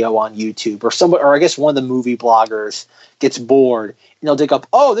stupid video on YouTube or I guess one of the movie bloggers gets bored and they'll dig up.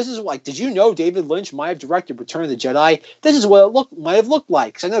 Oh, this is like, did you know David Lynch might have directed Return of the Jedi? This is what it might have looked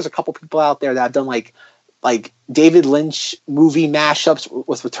like. Because I know there's a couple people out there that have done like David Lynch movie mashups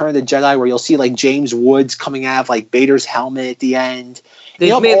with Return of the Jedi, where you'll see like James Woods coming out of like Vader's helmet at the end.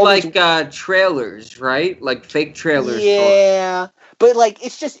 They've made like trailers, right? Like fake trailers. Yeah. But, like,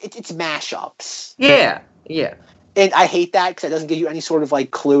 it's just, it's mashups. Yeah, yeah. And I hate that because it doesn't give you any sort of,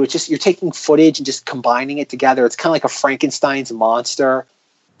 like, clue. It's just, you're taking footage and just combining it together. It's kind of like a Frankenstein's monster.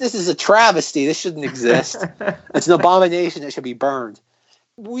 This is a travesty. This shouldn't exist. It's an abomination that should be burned.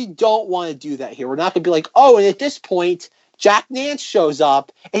 We don't want to do that here. We're not going to be like, oh, and at this point, Jack Nance shows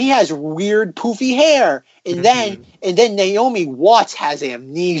up, and he has weird, poofy hair. And then Naomi Watts has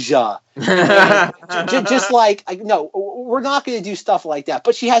amnesia. just like, no, we're not going to do stuff like that.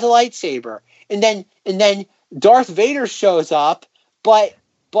 But she has a lightsaber. And then Darth Vader shows up, but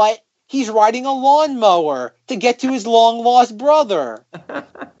he's riding a lawnmower to get to his long-lost brother.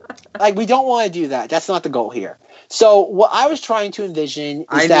 Like, we don't want to do that. That's not the goal here. So what I was trying to envision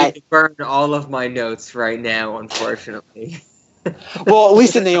is that... I need to burn all of my notes right now, unfortunately. Well, at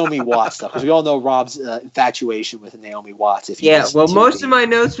least the Naomi Watts stuff, because we all know Rob's infatuation with Naomi Watts. Most of my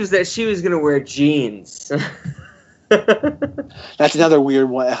notes was that she was going to wear jeans. That's another weird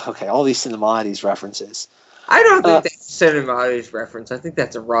one. Okay, all these Cinemodities references. I don't think that's a Cinemodities reference. I think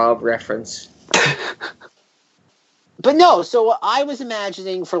that's a Rob reference. But no, so what I was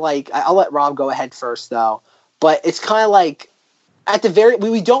imagining for, like, I'll let Rob go ahead first, though. But it's kind of like, at the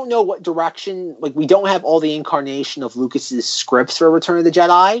we don't know what direction, like, we don't have all the incarnation of Lucas's scripts for Return of the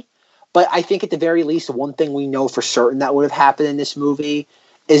Jedi. But I think at the very least, one thing we know for certain that would have happened in this movie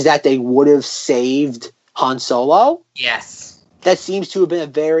is that they would have saved Han Solo. Yes. That seems to have been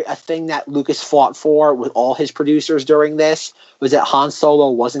a thing that Lucas fought for with all his producers during this, was that Han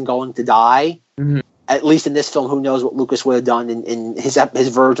Solo wasn't going to die. Mm-hmm. At least in this film, who knows what Lucas would have done in his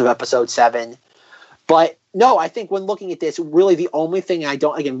version of Episode 7. But no, I think when looking at this, really the only thing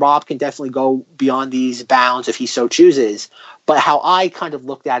Rob can definitely go beyond these bounds if he so chooses. But how I kind of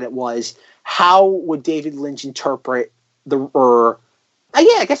looked at it was, how would David Lynch interpret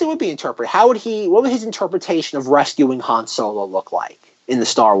I guess it would be interpret. What would his interpretation of rescuing Han Solo look like in the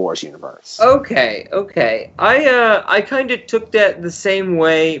Star Wars universe? Okay. I kind of took that the same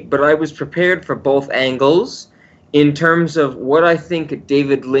way, but I was prepared for both angles in terms of what I think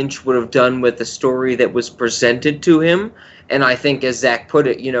David Lynch would have done with the story that was presented to him. And I think, as Zach put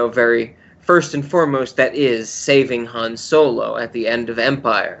it, very first and foremost, that is saving Han Solo at the end of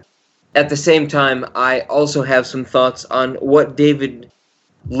Empire. At the same time, I also have some thoughts on what David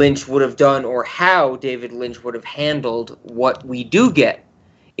Lynch would have done, or how David Lynch would have handled what we do get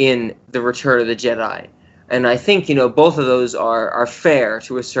in The Return of the Jedi. And I think, both of those are fair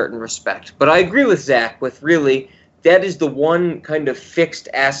to a certain respect. But I agree with Zach with really, that is the one kind of fixed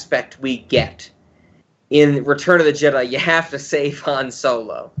aspect we get. In Return of the Jedi, you have to save Han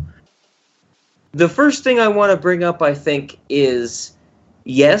Solo. The first thing I want to bring up, I think, is,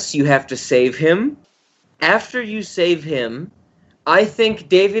 yes, you have to save him. After you save him, I think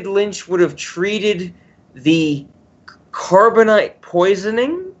David Lynch would have treated the carbonite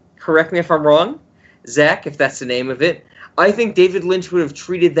poisoning, correct me if I'm wrong, Zach, if that's the name of it, I think David Lynch would have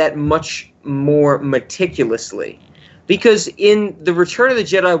treated that much more meticulously. Because in The Return of the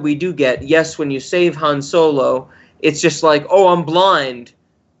Jedi, we do get, yes, when you save Han Solo, it's just like, oh, I'm blind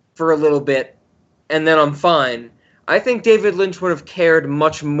for a little bit, and then I'm fine. I think David Lynch would have cared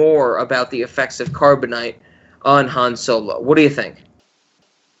much more about the effects of carbonite on Han Solo. What do you think?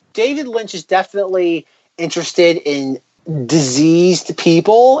 David Lynch is definitely interested in diseased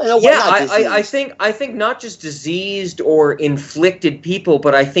people in a way. I think not just diseased or inflicted people,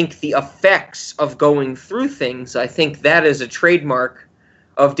 but I think the effects of going through things. I think that is a trademark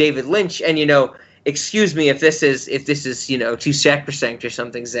of David Lynch. And, excuse me if this is too sacrosanct or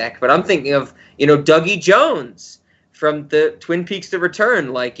something, Zach, but I'm thinking of, Dougie Jones from the Twin Peaks: The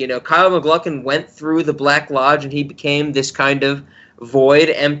Return. Like, Kyle MacLachlan went through the Black Lodge and he became this kind of void,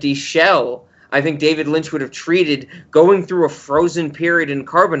 empty shell. I think David Lynch would have treated going through a frozen period in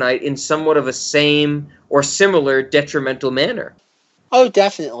Carbonite in somewhat of a same or similar detrimental manner. Oh,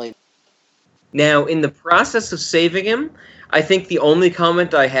 definitely. Now, in the process of saving him, I think the only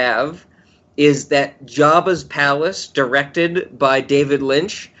comment I have is that Jabba's Palace, directed by David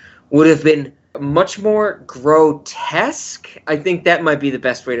Lynch, would have been much more grotesque. I think that might be the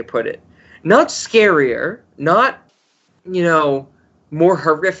best way to put it. Not scarier, not, more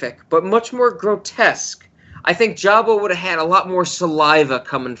horrific, but much more grotesque. I think Jabba would have had a lot more saliva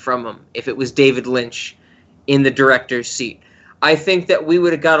coming from him if it was David Lynch in the director's seat. I think that we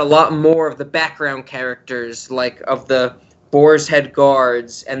would have got a lot more of the background characters, like of the Boar's Head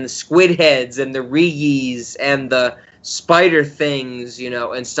guards and the squid heads and the Reeys and the spider things,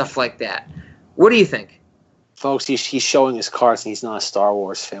 and stuff like that. What do you think? Folks, he's showing his cards and he's not a Star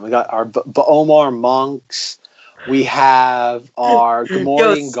Wars fan. We got our Omar monks. We have our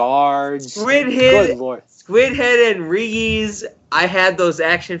Gamorrean guards. Good Lord. Squidhead and Reeys. I had those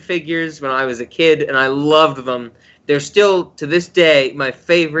action figures when I was a kid, and I loved them. They're still, to this day, my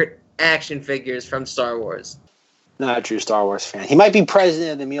favorite action figures from Star Wars. Not a true Star Wars fan. He might be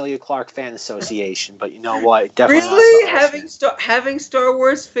president of the Amelia Clark Fan Association, but you know what? Definitely really? Having Star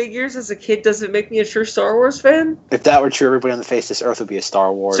Wars figures as a kid doesn't make me a true Star Wars fan? If that were true, everybody on the face of this earth would be a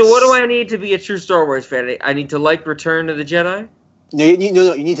Star Wars. So what do I need to be a true Star Wars fan? I need to like Return of the Jedi? No, you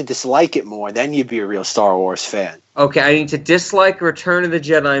need to dislike it more. Then you'd be a real Star Wars fan. Okay, I need to dislike Return of the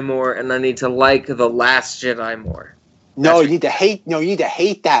Jedi more, and I need to like The Last Jedi more. No, you need to hate. No, you need to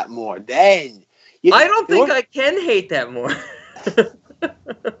hate that more. Then. I don't think I can hate that more.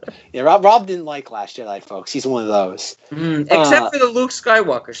 Yeah, Rob didn't like Last Jedi, folks. He's one of those. Except for the Luke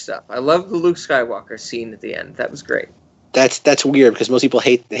Skywalker stuff. I love the Luke Skywalker scene at the end. That was great. That's weird because most people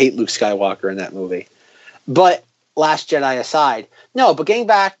hate Luke Skywalker in that movie. But Last Jedi aside, no. But getting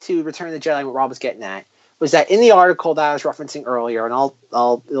back to Return of the Jedi, what Rob was getting at was that in the article that I was referencing earlier, and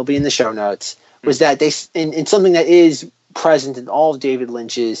it'll be in the show notes, was that they in something that is present in all of David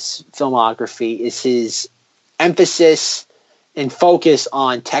Lynch's filmography is his emphasis and focus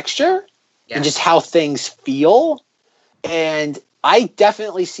on texture and just how things feel. And I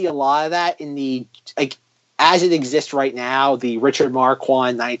definitely see a lot of that in the, like, as it exists right now, the Richard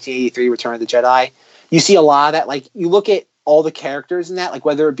Marquand 1983 Return of the Jedi. You see a lot of that. Like, you look at all the characters in that, like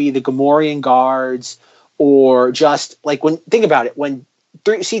whether it be the Gamorrean guards or just like think about it, when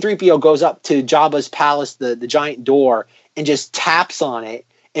C-3PO goes up to Jabba's palace, the giant door, and just taps on it,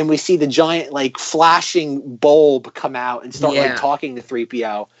 and we see the giant, like, flashing bulb come out and start like talking to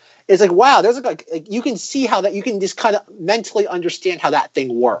 3PO. It's like, wow, there's like you can see how that, you can just kind of mentally understand how that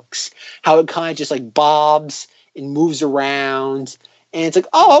thing works, how it kind of just like bobs and moves around, and it's like,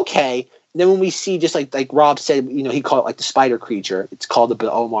 oh, okay. And then when we see, just like Rob said, he called it like the spider creature. It's called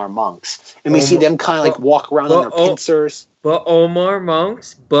the Omar monks, and we see them kind of like walk around on their pincers. But Omar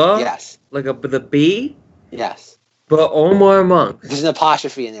monks, yes, like the bee, yes. But Omar monks. There's an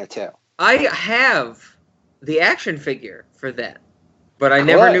apostrophe in there too. I have the action figure for that, but I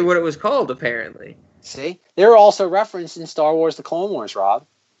never knew what it was called. Apparently, see, they were also referenced in Star Wars: The Clone Wars. Rob,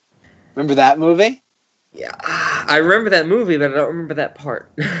 remember that movie? Yeah, I remember that movie, but I don't remember that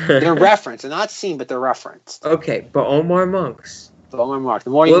part. They're referenced. They're not seen, but they're referenced. Okay, but Omar monks. But Omar monks.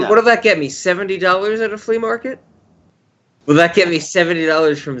 The more you know. What did that get me? $70 at a flea market? Will that get me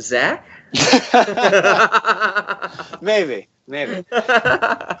 $70 from Zach? Maybe.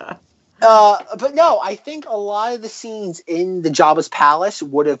 But no, I think a lot of the scenes in the Jabba's palace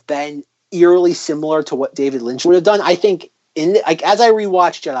would have been eerily similar to what David Lynch would have done. I think as I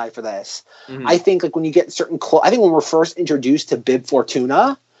rewatched Jedi for this, I think like when you get certain I think when we're first introduced to Bib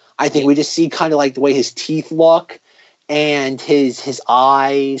Fortuna, I think we just see kind of like the way his teeth look and his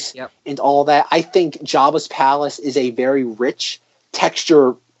eyes and all that. I think Jabba's palace is a very rich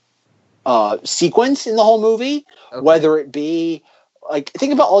texture sequence in the whole movie, whether it be like,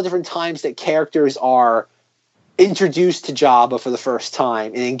 think about all the different times that characters are introduced to Jabba for the first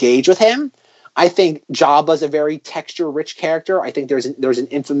time and engage with him. I think Jabba's a very texture-rich character. I think there's an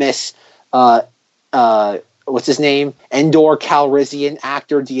infamous what's his name, Endor Calrissian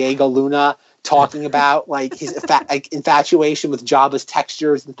actor Diego Luna talking about like his infatuation with Jabba's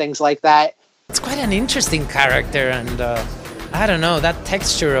textures and things like that. It's quite an interesting character, and I don't know, that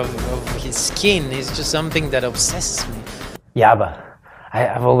texture of his skin is just something that obsesses me. Jabba,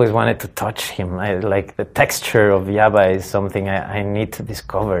 I've always wanted to touch him. Like the texture of Yaba is something I need to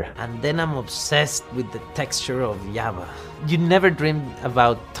discover. And then I'm obsessed with the texture of Yaba. You never dreamed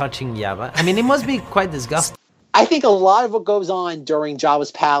about touching Yaba? I mean, it must be quite disgusting. I think a lot of what goes on during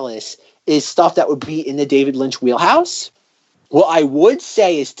Jabba's palace is stuff that would be in the David Lynch wheelhouse. What I would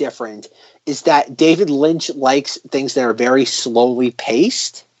say is different is that David Lynch likes things that are very slowly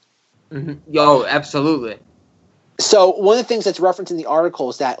paced. Mm-hmm. Oh, absolutely. So one of the things that's referenced in the article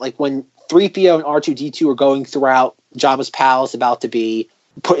is that, like, when 3PO and R2-D2 are going throughout Jabba's palace about to be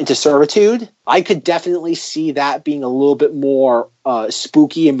put into servitude, I could definitely see that being a little bit more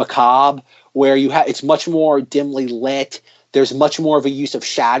spooky and macabre, where it's much more dimly lit. There's much more of a use of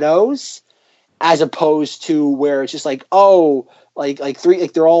shadows, as opposed to where it's just like,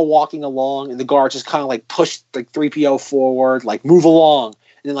 they're all walking along and the guards just kind of like push like 3PO forward, like move along.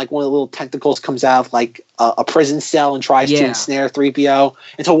 And then, like, one of the little tentacles comes out of, like, a prison cell and tries to ensnare 3PO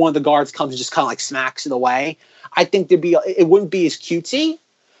until one of the guards comes and just kind of, like, smacks it away. I think it wouldn't be as cutesy.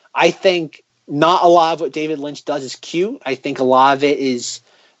 I think not a lot of what David Lynch does is cute. I think a lot of it is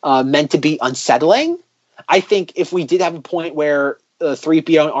meant to be unsettling. I think if we did have a point where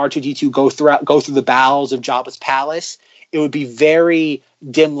 3PO and R2-D2 go through the bowels of Jabba's palace, it would be very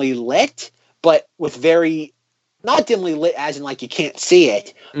dimly lit, but with very... not dimly lit as in, like, you can't see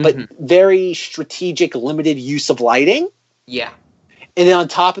it, but very strategic, limited use of lighting. Yeah. And then on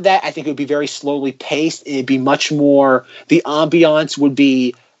top of that, I think it would be very slowly paced. It'd be much more... the ambiance would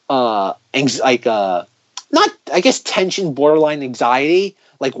be, tension, borderline anxiety.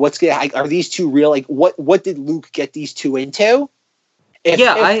 Like, are these two real? Like, what did Luke get these two into?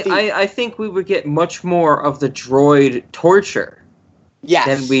 I think we would get much more of the droid torture. Yes.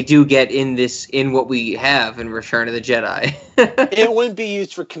 Than we do get in what we have in Return of the Jedi. It wouldn't be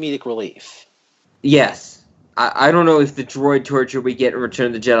used for comedic relief. Yes. I don't know if the droid torture we get in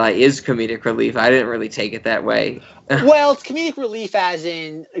Return of the Jedi is comedic relief. I didn't really take it that way. Well, it's comedic relief as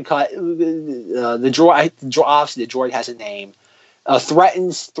in the droid. Obviously, the droid has a name.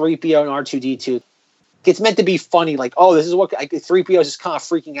 Threatens 3PO and R2-D2. It's meant to be funny, like, oh, this is what 3PO is just kind of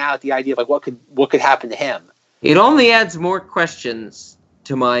freaking out at the idea of, like, what could happen to him. It only adds more questions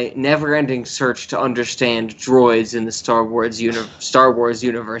to my never-ending search to understand droids in the Star Wars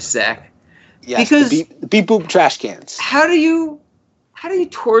universe, Zach. Yes, because the beep boop trash cans. How do you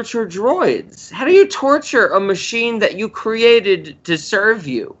torture droids? How do you torture a machine that you created to serve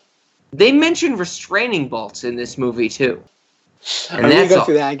you? They mention restraining bolts in this movie too. And that's go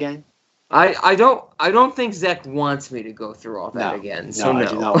through that again. I don't think Zach wants me to go through all that again. So no. I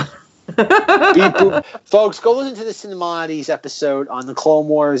do not. Folks, go listen to the Cinemati's episode on the Clone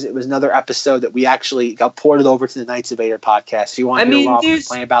Wars. It was another episode that we actually got ported over to the Knights of Vader podcast. If you want to hear Rob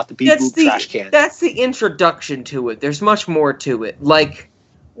complain about the beep boop trash can. That's the introduction to it. There's much more to it. Like,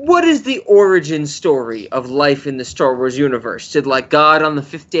 what is the origin story of life in the Star Wars universe? Did, like, God on the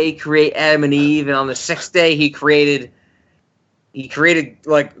 5th day create Adam and Eve, and on the 6th day he created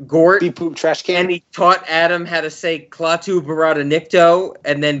like Gort, beep boop trash can, and he taught Adam how to say Klaatu Barada Nikto,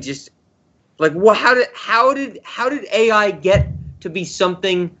 and then just like, how did AI get to be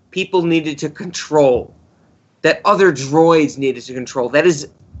something people needed to control, that other droids needed to control? That is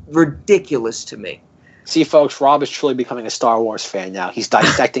ridiculous to me. See, folks, Rob is truly becoming a Star Wars fan now. He's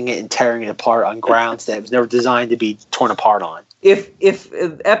dissecting it and tearing it apart on grounds that it was never designed to be torn apart on. If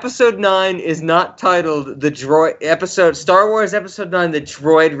Episode 9 is not titled Star Wars Episode 9, The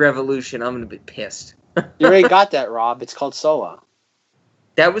Droid Revolution, I'm going to be pissed. You already got that, Rob. It's called Solo.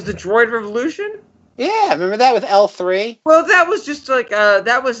 That was the Droid Revolution? Yeah, remember that with L3? Well, that was just like a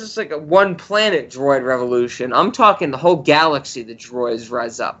one planet Droid Revolution. I'm talking the whole galaxy. The droids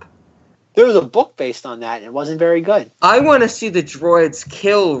rise up. There was a book based on that, and it wasn't very good. I want to see the droids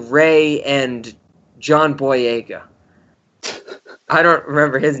kill Rey and John Boyega. I don't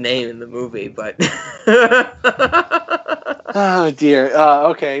remember his name in the movie, but... Oh, dear.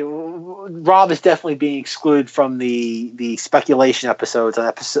 Okay. Rob is definitely being excluded from the speculation episodes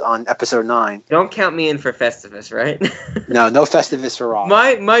on episode 9. Don't count me in for Festivus, right? No Festivus for Rob.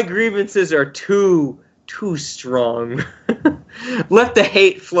 My grievances are too strong. Let the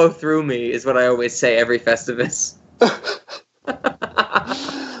hate flow through me is what I always say every Festivus.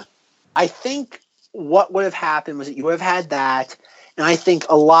 I think what would have happened was that you would have had that, and I think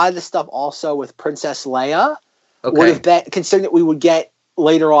a lot of the stuff also with Princess Leia would have been, considering that we would get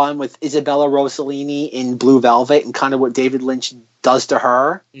later on with Isabella Rossellini in Blue Velvet and kind of what David Lynch does to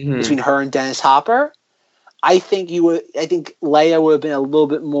her between her and Dennis Hopper. I think Leia would have been a little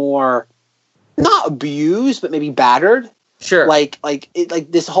bit more, not abused, but maybe battered. Sure. Like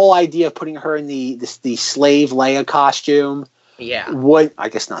this whole idea of putting her in the slave Leia costume Yeah. would, I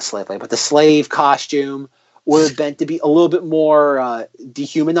guess not slave labor, but the slave costume would have been to be a little bit more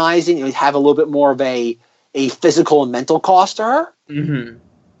dehumanizing. It would have a little bit more of a physical and mental cost to her. Mm-hmm.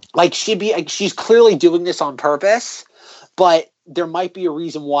 Like she's clearly doing this on purpose, but there might be a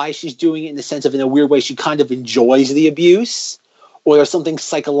reason why she's doing it, in the sense of, in a weird way, she kind of enjoys the abuse, or there's something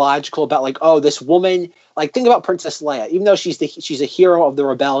psychological about, like, oh, this woman, like, think about Princess Leia. Even though she's a hero of the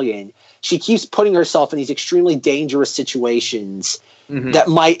rebellion, she keeps putting herself in these extremely dangerous situations that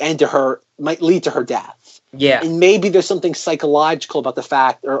might lead to her death. Yeah. And maybe there's something psychological about the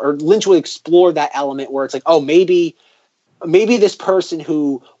fact, or Lynch would explore that element where it's like, oh, maybe this person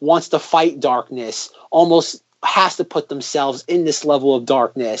who wants to fight darkness almost has to put themselves in this level of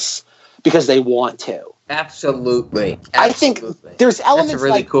darkness because they want to. Absolutely. I think there's elements. That's a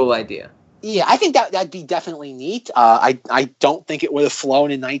really cool idea. Yeah, I think that'd be definitely neat. I don't think it would have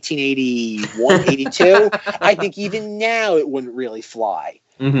flown in 1981, 82. I think even now it wouldn't really fly.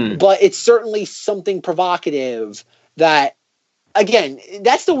 Mm-hmm. But it's certainly something provocative that, again,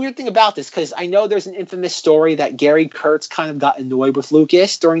 that's the weird thing about this, because I know there's an infamous story that Gary Kurtz kind of got annoyed with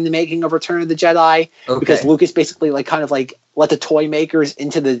Lucas during the making of Return of the Jedi, because Lucas basically let the toy makers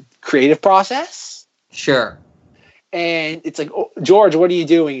into the creative process. Sure. And it's like, oh, George, what are you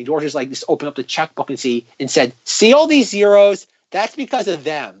doing? And George is like, just opened up the checkbook and said, see all these zeros? That's because of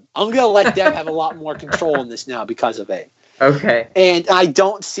them. I'm going to let them have a lot more control in this now because of it. Okay. And I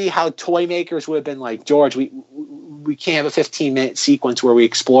don't see how toy makers would have been like, George, we can't have a 15-minute sequence where we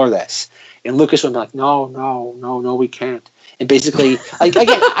explore this. And Lucas would have been like, no, we can't. And basically, like,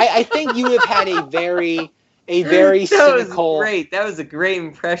 again, I think you have had a very that cynical. Was great. That was a great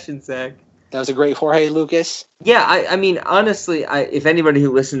impression, Zach. That was a great Jorge Lucas. Yeah, I mean, honestly, if anybody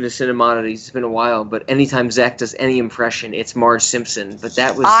who listened to Cinemodities, it's been a while, but anytime Zach does any impression, it's Marge Simpson. But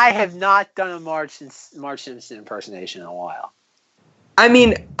that was... I have not done a Marge Simpson impersonation in a while. I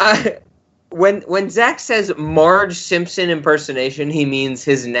mean, when Zach says Marge Simpson impersonation, he means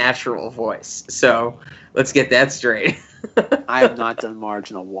his natural voice. So let's get that straight. I have not done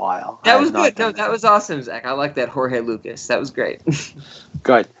Marge in a while. That was good. No, that was awesome, Zach. I like that Jorge Lucas. That was great.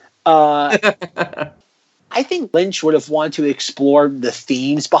 Good. I think Lynch would have wanted to explore the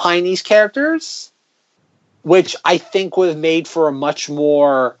themes behind these characters, which I think would have made for a much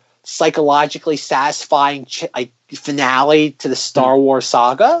more psychologically satisfying finale to the Star Wars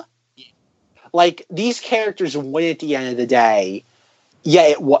saga. Like, these characters win at the end of the day,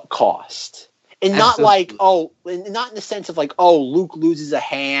 yet at what cost? And not not in the sense of like, oh, Luke loses a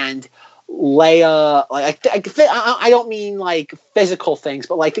hand, Leia, I don't mean like physical things,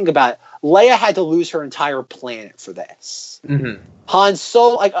 but like, think about it. Leia had to lose her entire planet for this. Mm-hmm. Han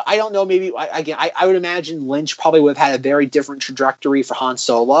Solo, I don't know, maybe, I would imagine Lynch probably would have had a very different trajectory for Han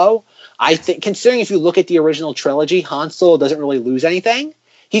Solo. I think, considering if you look at the original trilogy, Han Solo doesn't really lose anything.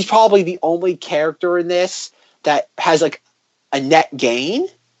 He's probably the only character in this that has like a net gain.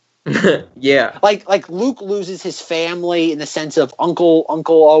 Yeah. Like Luke loses his family in the sense of Uncle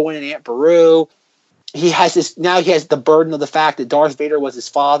Owen and Aunt Beru. He has the burden of the fact that Darth Vader was his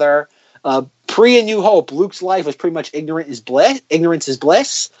father. Pre A New Hope, Luke's life was pretty much ignorance is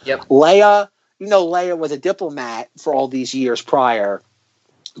bliss. Yep. Leia was a diplomat for all these years prior.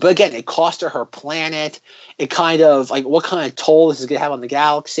 But again, it cost her planet. It kind of, like, what kind of toll this is going to have on the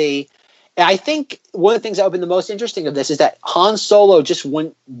galaxy. And I think one of the things that would have been the most interesting of this is that Han Solo just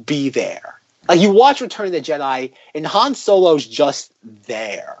wouldn't be there. Like, you watch Return of the Jedi, and Han Solo's just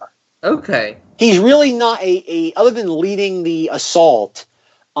there. Okay. He's really not other than leading the assault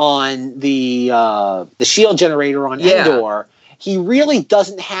on the shield generator on Endor, he really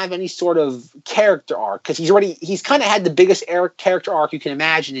doesn't have any sort of character arc, because he's kind of had the biggest character arc you can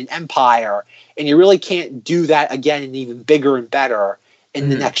imagine in Empire, and you really can't do that again and even bigger and better in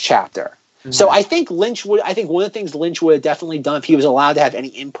the next chapter. Mm-hmm. So I think one of the things Lynch would have definitely done if he was allowed to have any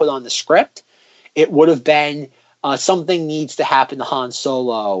input on the script, it would have been something needs to happen to Han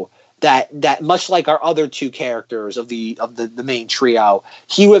Solo that much like our other two characters of the main trio,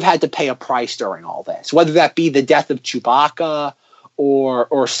 he would have had to pay a price during all this, whether that be the death of Chewbacca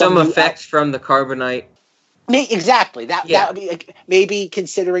or some effect from the carbonite. Exactly. That would be like, maybe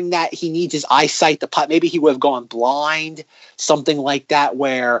considering that he needs his eyesight to pop. Maybe he would have gone blind, something like that.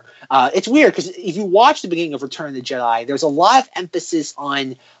 Where it's weird because if you watch the beginning of Return of the Jedi, there's a lot of emphasis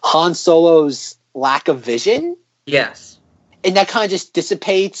on Han Solo's lack of vision. Yes, and that kind of just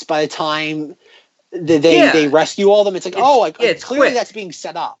dissipates by the time they rescue all of them. It's like clearly quick. That's being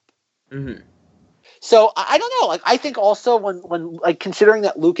set up. Mm-hmm. So I don't know. Like, I think also when like considering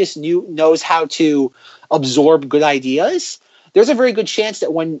that Lucas knows how to absorb good ideas, there's a very good chance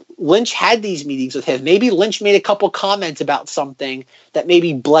that when Lynch had these meetings with him, maybe Lynch made a couple comments about something that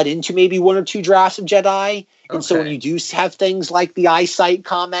maybe bled into maybe one or two drafts of Jedi. And so when you do have things like the eyesight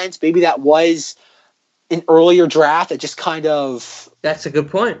comments, maybe that was an earlier draft that just kind of... That's a good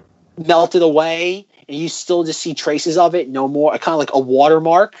point. Melted away, and you still just see traces of it, no more, kind of like a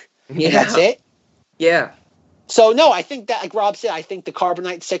watermark, and that's it. Yeah. So, no, I think that, like Rob said, I think the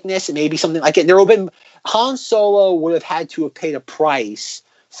carbonite sickness and maybe something like it. There would have been... Han Solo would have had to have paid a price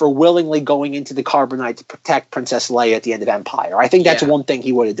for willingly going into the carbonite to protect Princess Leia at the end of Empire. I think that's one thing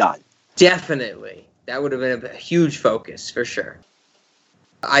he would have done. Definitely. That would have been a huge focus, for sure.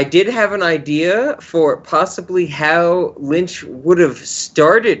 I did have an idea for possibly how Lynch would have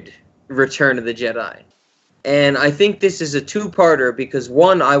started Return of the Jedi. And I think this is a two-parter because,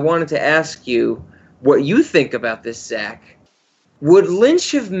 one, I wanted to ask you what you think about this, Zach. Would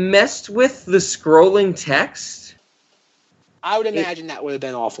Lynch have messed with the scrolling text? I would imagine that would have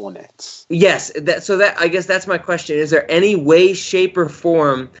been off limits. Yes. I guess that's my question. Is there any way, shape, or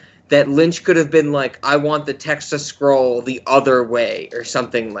form that Lynch could have been like, I want the text to scroll the other way or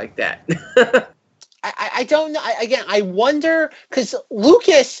something like that? I don't know. I wonder, because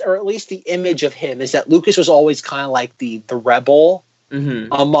Lucas, or at least the image of him, is that Lucas was always kind of like the rebel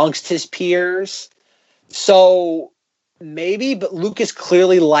amongst his peers. So maybe, but Lucas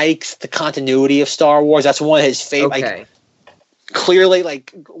clearly likes the continuity of Star Wars. That's one of his favorite. Okay. Like, clearly,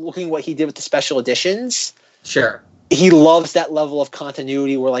 like, looking what he did with the special editions. Sure. He loves that level of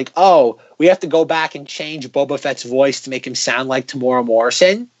continuity where, like, oh, we have to go back and change Boba Fett's voice to make him sound like Tamora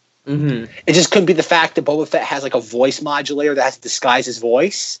Morrison. Mm-hmm. It just couldn't be the fact that Boba Fett has, like, a voice modulator that has to disguise his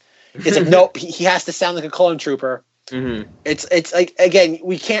voice. It's like, nope, he has to sound like a clone trooper. Mm-hmm. It's like, again,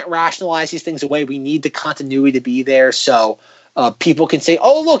 we can't rationalize these things away. We need the continuity to be there so people can say,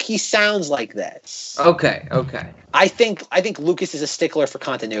 oh, look, he sounds like this. Okay. I think Lucas is a stickler for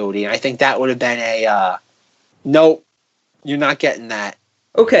continuity, and I think that would have been a nope, you're not getting that.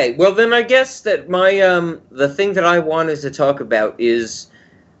 Okay, well then I guess that my the thing that I wanted to talk about is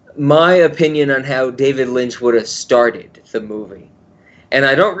my opinion on how David Lynch would have started the movie. And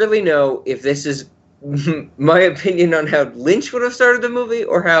I don't really know if this is my opinion on how Lynch would have started the movie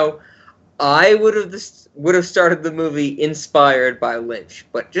or how I would have started the movie inspired by Lynch.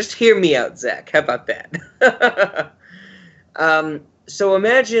 But just hear me out, Zach. How about that? So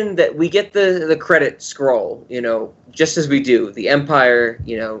imagine that we get the credit scroll, just as we do. The Empire,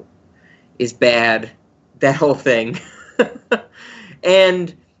 is bad. That whole thing.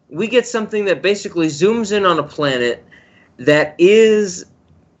 And we get something that basically zooms in on a planet that is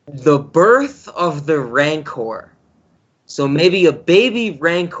the birth of the Rancor. So maybe a baby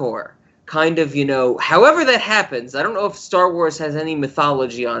Rancor, kind of, however that happens. I don't know if Star Wars has any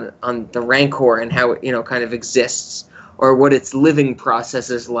mythology on the Rancor and how it, kind of exists or what its living process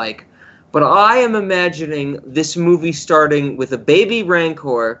is like. But I am imagining this movie starting with a baby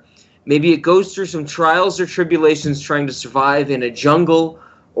Rancor. Maybe it goes through some trials or tribulations trying to survive in a jungle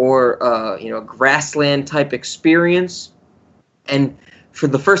or, a grassland type experience. And for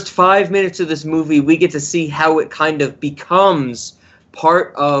the first 5 minutes of this movie, we get to see how it kind of becomes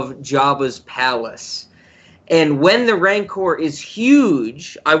part of Jabba's palace. And when the Rancor is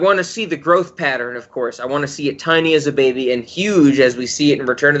huge, I want to see the growth pattern, of course. I want to see it tiny as a baby and huge as we see it in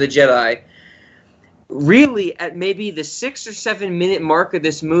Return of the Jedi. Really, at maybe the 6 or 7 minute mark of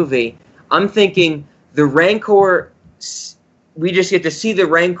this movie, I'm thinking the Rancor, we just get to see the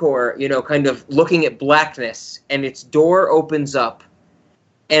Rancor, kind of looking at blackness, and its door opens up,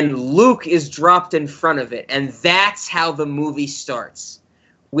 and Luke is dropped in front of it, and that's how the movie starts.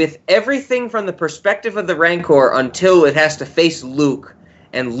 With everything from the perspective of the Rancor until it has to face Luke,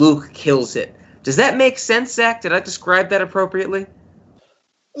 and Luke kills it. Does that make sense, Zach? Did I describe that appropriately?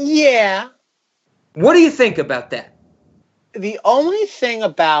 Yeah. What do you think about that? The only thing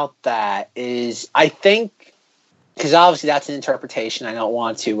about that is, I think, because obviously that's an interpretation, I don't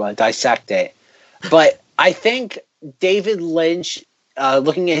want to dissect it, but I think David Lynch,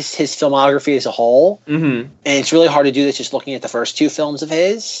 looking at his filmography as a whole, and it's really hard to do this just looking at the first two films of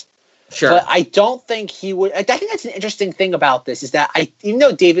his. Sure. But I don't think he would. I think that's an interesting thing about this is that even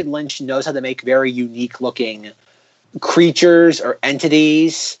though David Lynch knows how to make very unique looking creatures or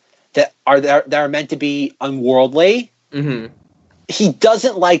entities that are meant to be unworldly, he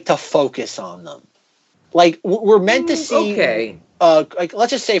doesn't like to focus on them. Like, we're meant to see. Okay. Like,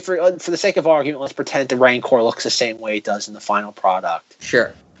 let's just say for the sake of argument, let's pretend the Rancor looks the same way it does in the final product.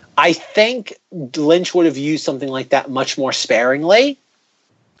 Sure. I think Lynch would have used something like that much more sparingly.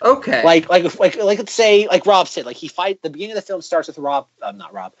 Okay. Like let's say, like Rob said, like the beginning of the film starts with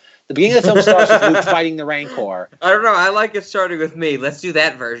not Rob. The beginning of the film starts with Luke fighting the Rancor. I don't know. I like it starting with me. Let's do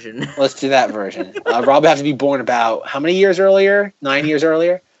that version. Let's do that version. Rob would have to be born about how many years earlier? 9 years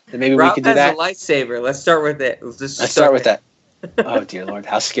earlier? Then maybe Rob we could do that. Rob has a lightsaber. Let's start with it. Let's start with that. Oh dear Lord,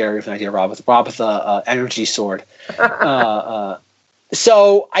 how scary of an idea, Rob with a energy sword.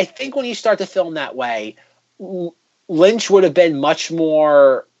 So I think when you start the film that way, Lynch would have been much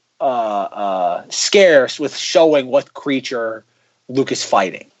more scarce with showing what creature Luke is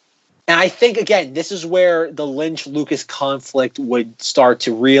fighting. And I think, again, this is where the Lynch-Lucas conflict would start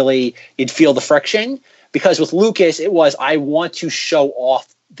to really, you'd feel the friction. Because with Lucas, it was, I want to show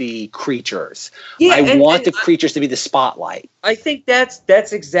off the creatures. Yeah, I want the creatures to be the spotlight. I think that's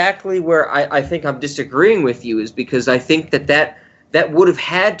exactly where I think I'm disagreeing with you, is because I think that would have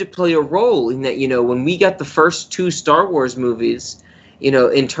had to play a role in that, when we got the first 2 Star Wars movies,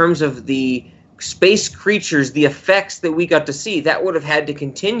 in terms of the space creatures, the effects that we got to see, that would have had to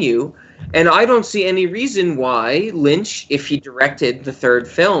continue. And I don't see any reason why Lynch, if he directed the 3rd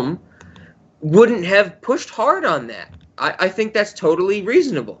film, wouldn't have pushed hard on that. I think that's totally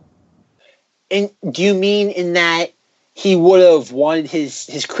reasonable. And do you mean in that he would have wanted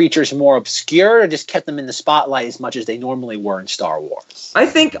his creatures more obscure, or just kept them in the spotlight as much as they normally were in Star Wars? I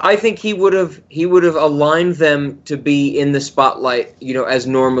think he would have aligned them to be in the spotlight, as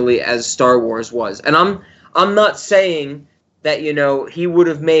normally as Star Wars was. And I'm not saying that he would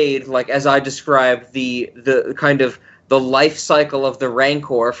have made, like as I described, the kind of the life cycle of the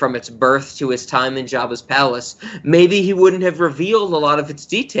Rancor from its birth to its time in Jabba's palace. Maybe he wouldn't have revealed a lot of its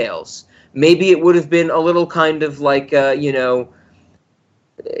details. Maybe it would have been a little kind of like,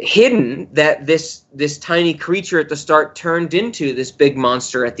 hidden that this tiny creature at the start turned into this big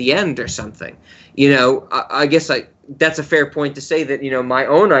monster at the end or something. I guess that's a fair point to say that, my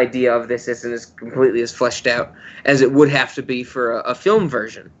own idea of this isn't as completely as fleshed out as it would have to be for a film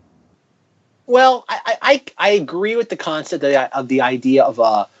version. Well, I agree with the concept of the idea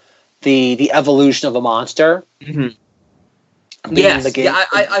of the evolution of a monster. Mm-hmm. Yes,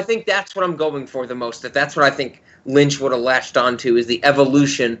 I think that's what I'm going for the most. That's what I think Lynch would have latched onto, is the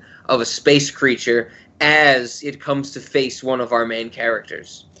evolution of a space creature as it comes to face one of our main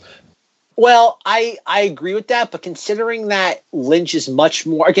characters. Well, I agree with that, but considering that Lynch is much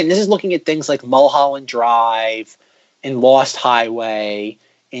more... Again, this is looking at things like Mulholland Drive and Lost Highway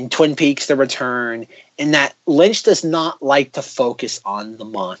and Twin Peaks: The Return, in that Lynch does not like to focus on the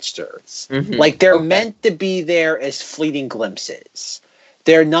monsters. Mm-hmm. Like, they're meant to be there as fleeting glimpses.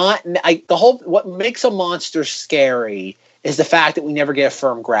 They're not... what makes a monster scary is the fact that we never get a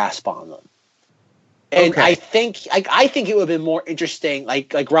firm grasp on them. And I think it would have been more interesting,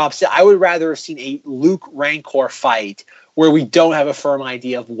 like Rob said, I would rather have seen a Luke Rancor fight where we don't have a firm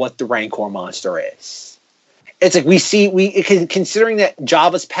idea of what the Rancor monster is. It's like considering that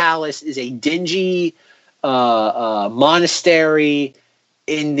Jabba's palace is a dingy monastery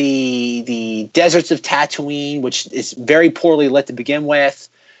in the deserts of Tatooine, which is very poorly lit to begin with,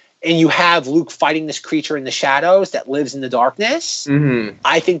 and you have Luke fighting this creature in the shadows that lives in the darkness. Mm-hmm.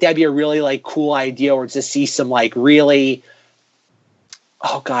 I think that'd be a really cool idea, or to see some really.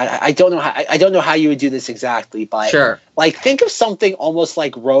 Oh God, I don't know how you would do this exactly, but sure. Think of something almost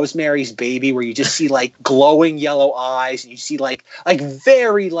like Rosemary's Baby, where you just see glowing yellow eyes, and you see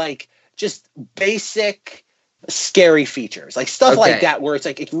very just basic scary features, stuff like that, where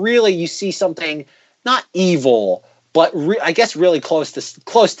it's really you see something not evil, but I guess really close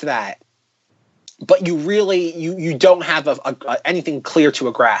to that. But you really you don't have anything clear to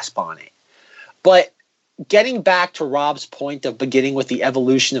a grasp on it. But getting back to Rob's point of beginning with the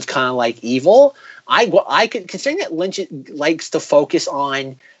evolution of kind of evil, I could, considering that Lynch likes to focus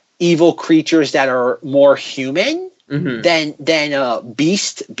on evil creatures that are more human than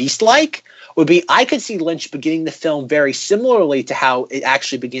beast-like, would be, I could see Lynch beginning the film very similarly to how it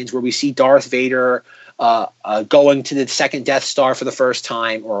actually begins, where we see Darth Vader going to the second Death Star for the first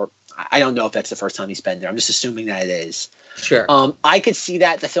time, or I don't know if that's the first time he's been there. I'm just assuming that it is. Sure. I could see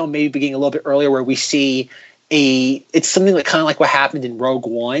that the film maybe beginning a little bit earlier, where we see it's something kind of like what happened in Rogue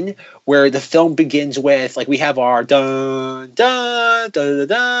One, where the film begins with we have our dun dun dun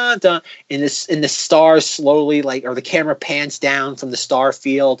dun dun, and the stars slowly or the camera pans down from the star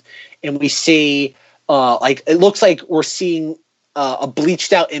field, and we see it looks like we're seeing a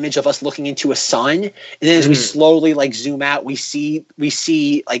bleached out image of us looking into a sun, and then as we slowly zoom out, we see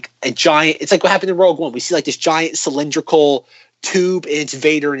a giant. It's like what happened in Rogue One. We see this giant cylindrical tube, and it's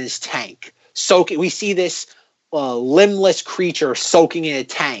Vader in his tank soaking. We see this limbless creature soaking in a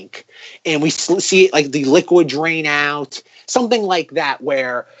tank, and we see the liquid drain out, something like that,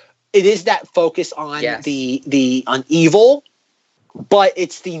 where it is that focus on Yes. on evil, but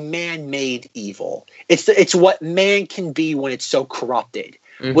it's the man-made evil. It's what man can be when it's so corrupted,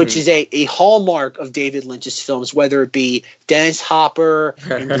 which is a hallmark of David Lynch's films, whether it be Dennis Hopper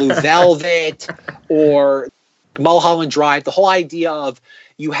in Blue Velvet or Mulholland Drive. The whole idea of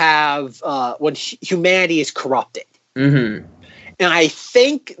you have when humanity is corrupted. Mm-hmm. And I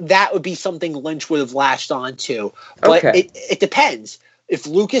think that would be something Lynch would have latched on to. But it depends. If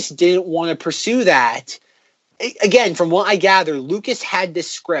Lucas didn't want to pursue that, again, from what I gather, Lucas had this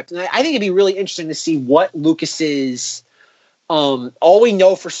script. And I think it'd be really interesting to see what Lucas's... all we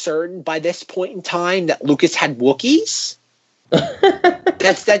know for certain by this point in time that Lucas had Wookiees.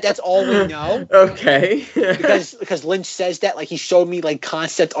 That's all we know. Okay. because Lynch says that, like, he showed me like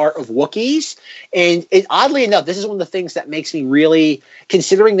concept art of Wookiees, and oddly enough, this is one of the things that makes me really,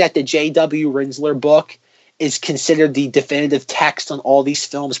 considering that the J.W. Rinsler book is considered the definitive text on all these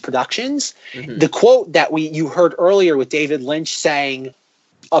films productions. The quote that you heard earlier with David Lynch saying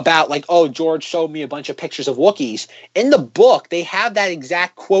about, like, oh, George showed me a bunch of pictures of Wookiees. In the book, they have that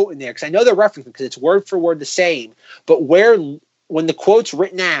exact quote in there, because I know they're referencing because it's word for word the same. But when the quote's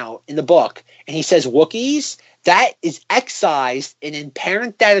written out in the book and he says Wookiees, that is excised, and in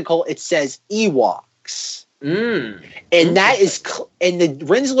parenthetical it says Ewoks. And that is, and the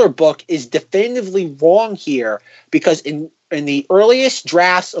Rinsler book is definitively wrong here, because in the earliest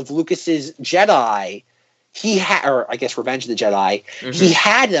drafts of Lucas's Jedi, he had, or I guess Revenge of the Jedi, he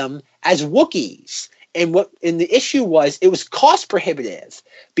had them as Wookiees. And the issue was, it was cost prohibitive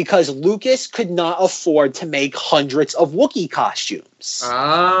because Lucas could not afford to make hundreds of Wookiee costumes.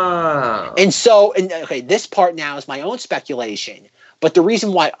 And so, this part now is my own speculation. But the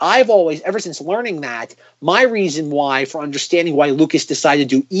reason why I've always, ever since learning that, my reason why for understanding why Lucas decided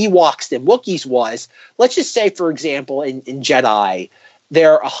to do Ewoks than Wookiees was, let's just say, for example, in Jedi,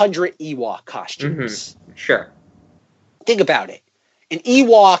 there are 100 Ewok costumes. Sure. Think about it. An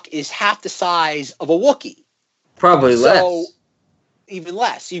Ewok is half the size of a Wookiee. Probably less. Even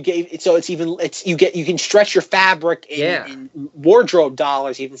less. You can stretch your fabric in wardrobe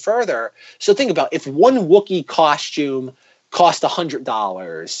dollars even further. So think about, if one Wookiee costume cost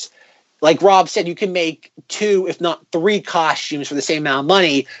 $100, like Rob said, you can make 2, if not 3 costumes for the same amount of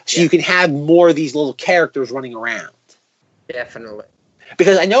money, so you can have more of these little characters running around. Definitely.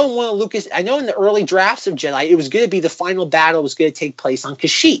 Because I know in the early drafts of Jedi, it was going to be the final battle was going to take place on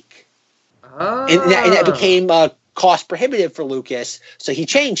Kashyyyk. And that became cost prohibitive for Lucas, so he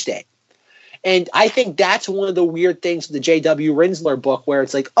changed it. And I think that's one of the weird things of the J.W. Rinsler book, where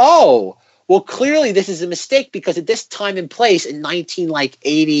it's like, oh, well, clearly this is a mistake, because at this time and place in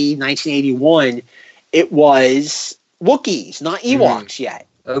 1981, it was Wookiees, not Ewoks yet.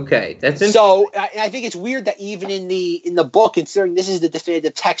 Okay, that's so. I think it's weird that even in the book, considering this is the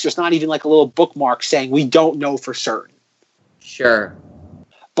definitive text, there's not even like a little bookmark saying we don't know for certain. Sure.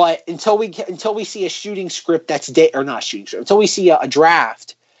 But until we see a shooting script that's until we see a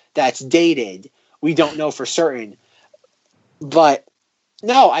draft that's dated, we don't know for certain. But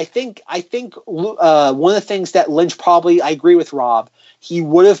no, I think one of the things that Lynch probably, I agree with Rob, he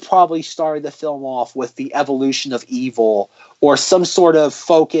would have probably started the film off with the evolution of evil, or some sort of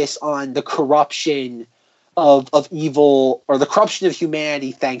focus on the corruption of evil, or the corruption of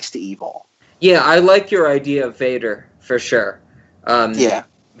humanity thanks to evil. Yeah, I like your idea of Vader for sure.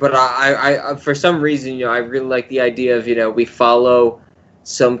 But I for some reason, I really like the idea of, we follow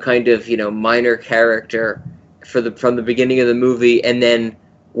some kind of, minor character from the beginning of the movie, and then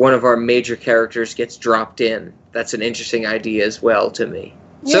one of our major characters gets dropped in. That's an interesting idea as well to me.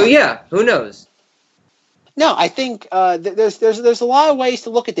 So who knows? No, I think there's a lot of ways to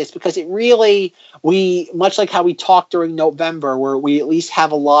look at this, because it really, much like how we talked during November, where we at least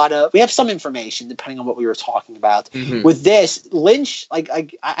have we have some information depending on what we were talking about. With this, Lynch,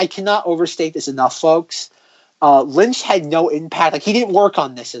 like I cannot overstate this enough, folks. Lynch had no impact. Like, he didn't work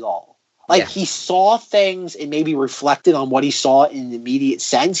on this at all. Like, he saw things and maybe reflected on what he saw in an immediate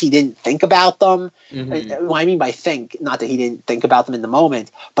sense. He didn't think about them. Well, I mean by think, not that he didn't think about them in the moment,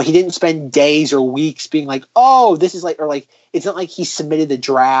 but he didn't spend days or weeks being like, oh, this is like, or like, it's not like he submitted the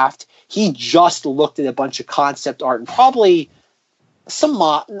draft. He just looked at a bunch of concept art and probably some,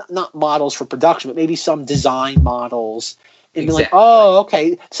 not models for production, but maybe some design models. And be like, oh,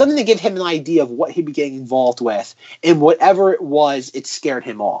 okay. Something to give him an idea of what he'd be getting involved with. And whatever it was, it scared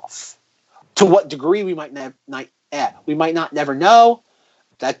him off. To what degree we might not never know.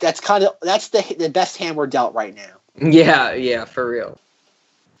 That's the best hand we're dealt right now. Yeah, for real.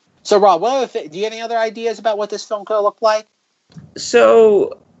 So Rob, do you have any other ideas about what this film could have looked like?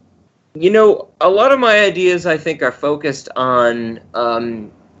 So A lot of my ideas, I think, are focused on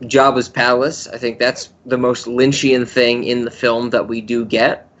Jabba's palace. I think that's the most Lynchian thing in the film that we do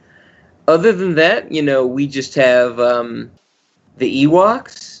get. Other than that, we just have the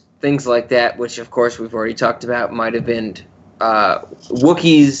Ewoks, things like that, which, of course, we've already talked about, might have been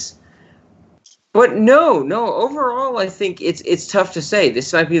Wookiees. But no, overall, I think it's tough to say.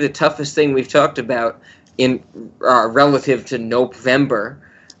 This might be the toughest thing we've talked about in relative to November.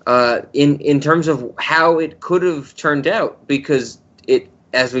 In terms of how it could have turned out, because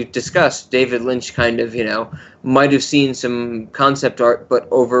as we've discussed, David Lynch kind of, might have seen some concept art, but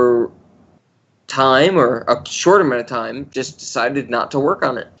over time or a short amount of time, just decided not to work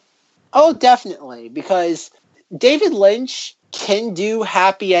on it. Oh, definitely, because David Lynch can do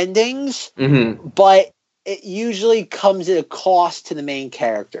happy endings, but it usually comes at a cost to the main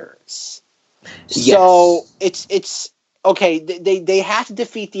characters. Yes. So it's okay, they have to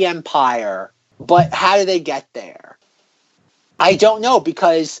defeat the Empire, but how do they get there? I don't know,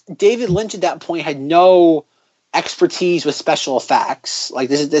 because David Lynch at that point had no expertise with special effects. Like,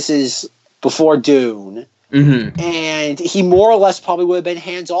 this is before Dune. And he more or less probably would have been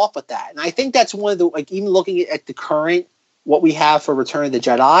hands off with that. And I think that's one of the, like, even looking at the current, what we have for Return of the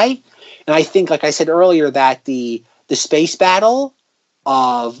Jedi, and I think, like I said earlier, that the space battle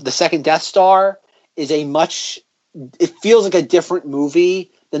of the second Death Star is it feels like a different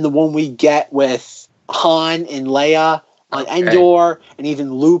movie than the one we get with Han and Leia on Endor, and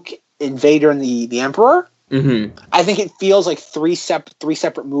even Luke and Vader and the Emperor. I think it feels like three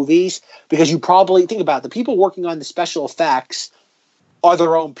separate movies, because you probably think about it, the people working on the special effects are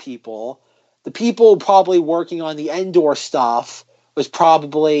their own people. The people probably working on the Endor stuff was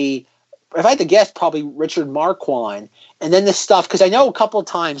probably, if I had to guess, probably Richard Marquand. And then the stuff, because I know a couple of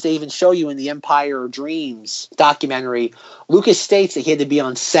times they even show you in the Empire of Dreams documentary, Lucas states that he had to be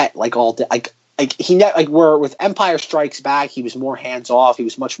on set like all day, where with Empire Strikes Back, he was more hands off. He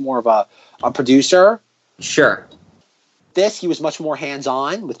was much more of a producer. Sure. This, he was much more hands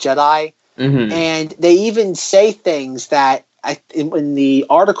on with Jedi, and they even say things that in the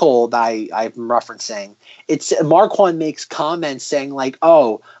article that I'm referencing, it's Marquand makes comments saying like,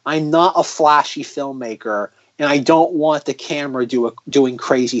 "Oh, I'm not a flashy filmmaker, and I don't want the camera doing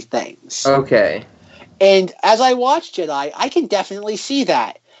crazy things." Okay. And as I watch Jedi, I can definitely see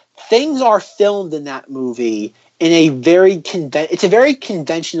that things are filmed in that movie in a very it's a very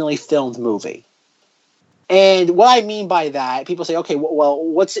conventionally filmed movie. And what I mean by that, people say, okay,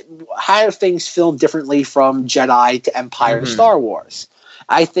 well, how are things filmed differently from Jedi to Empire to Star Wars?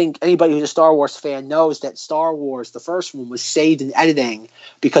 I think anybody who's a Star Wars fan knows that Star Wars, the first one, was saved in editing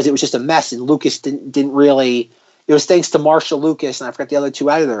because it was just a mess, and Lucas didn't really. It was thanks to Marshall Lucas, and I forgot the other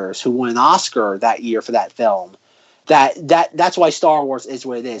two editors who won an Oscar that year for that film. That's why Star Wars is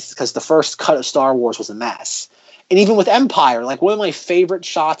what it is, because the first cut of Star Wars was a mess. And even with Empire, like one of my favorite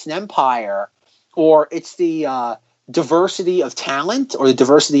shots in Empire, or it's the diversity of talent or the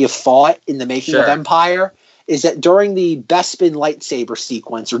diversity of thought in the making of Empire, is that during the Bespin lightsaber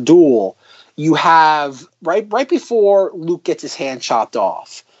sequence or duel, you have right before Luke gets his hand chopped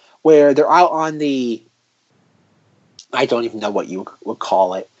off, where they're out on the, I don't even know what you would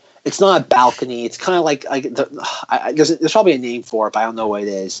call it. It's not a balcony. It's kind of like there's probably a name for it, but I don't know what it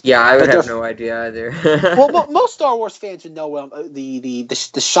is. Yeah, I would have no idea either. Well, most Star Wars fans would know the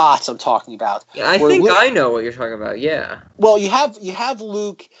shots I'm talking about. Yeah, I think I know what you're talking about. Yeah. Well, you have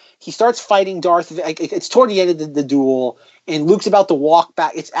Luke. He starts fighting Darth. It's toward the end of the duel, and Luke's about to walk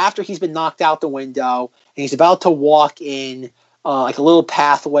back. It's after he's been knocked out the window, and he's about to walk in like a little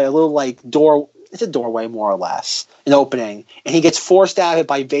pathway, a little like door. It's a doorway, more or less, an opening. And he gets forced out of it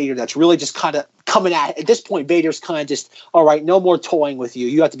by Vader. That's really just kind of coming at this point, Vader's kind of just, all right, no more toying with you.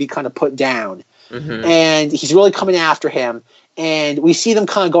 You have to be kind of put down. And he's really coming after him. And we see them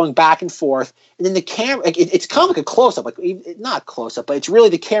kind of going back and forth. And then the camera, it's kind of like a close-up. Like, not close-up, but it's really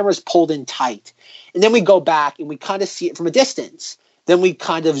the camera's pulled in tight. And then we go back and we kind of see it from a distance. Then we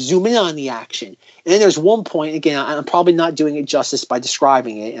kind of zoom in on the action. And then there's one point, again, I'm probably not doing it justice by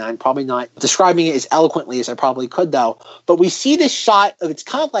describing it, and I'm probably not describing it as eloquently as I probably could, though. But we see this shot of, it's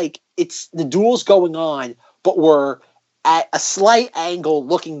kind of like it's the duel's going on, but we're at a slight angle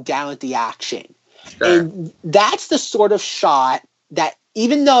looking down at the action. Sure. And that's the sort of shot that,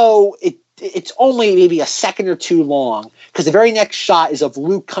 even though it's only maybe a second or two long, because the very next shot is of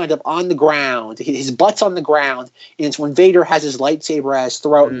Luke kind of on the ground, his butt's on the ground, and it's when Vader has his lightsaber at his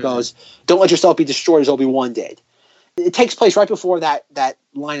throat and goes, "Don't let yourself be destroyed as Obi-Wan did." It takes place right before that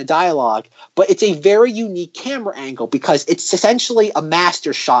line of dialogue, but it's a very unique camera angle because it's essentially a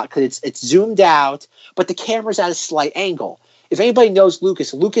master shot because it's zoomed out, but the camera's at a slight angle. if anybody knows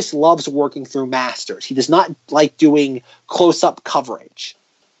Lucas, Lucas loves working through masters. He does not like doing close-up coverage.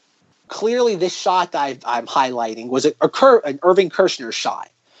 Clearly, this shot that I'm highlighting was an Irving Kershner shot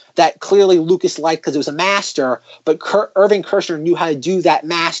that clearly Lucas liked because it was a master, but Irving Kershner knew how to do that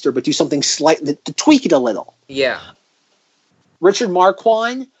master, but do something slightly to tweak it a little. Yeah. Richard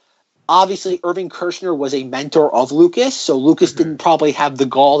Marquand, obviously Irving Kershner was a mentor of Lucas, so Lucas didn't probably have the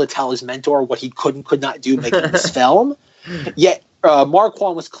gall to tell his mentor what he could and could not do making this film. Yet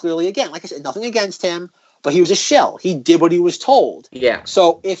Marquand was clearly, again, like I said, nothing against him, but he was a shill. He did what he was told. Yeah.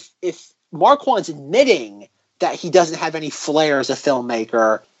 So if Marquand's admitting that he doesn't have any flair as a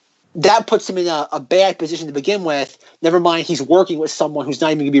filmmaker, that puts him in a bad position to begin with. Never mind, he's working with someone who's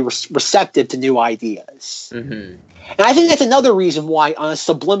not even going to be receptive to new ideas. Mm-hmm. And I think that's another reason why, on a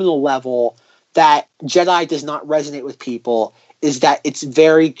subliminal level, that Jedi does not resonate with people, is that it's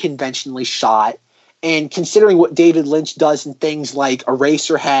very conventionally shot. And considering what David Lynch does in things like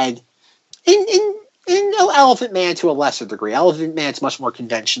Eraserhead, in Elephant Man to a lesser degree, Elephant Man's much more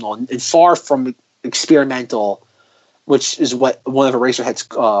conventional and far from experimental, which is what one of Eraserhead's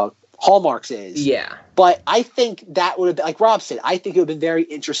hallmarks is. Yeah. But I think that would have been, like Rob said, I think it would have been very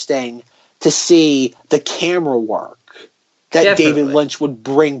interesting to see the camera work that Definitely. David Lynch would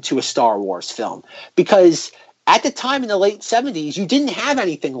bring to a Star Wars film. Because at the time in the late 70s, you didn't have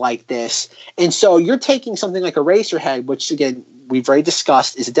anything like this. And so you're taking something like Eraserhead, which, again, we've already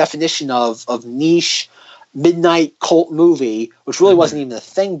discussed, is a definition of niche midnight cult movie, which really wasn't even a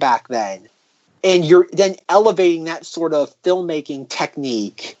thing back then. And you're then elevating that sort of filmmaking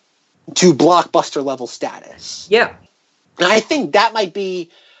technique to blockbuster level status. Yeah. And I think that might be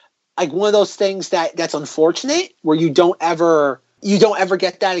like one of those things that's unfortunate, where you don't ever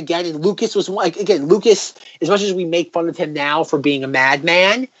get that again. And Lucas was like, again, Lucas, as much as we make fun of him now for being a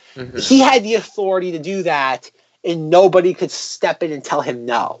madman, he had the authority to do that, and nobody could step in and tell him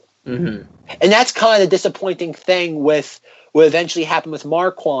no. Mm-hmm. And that's kind of the disappointing thing with what eventually happened with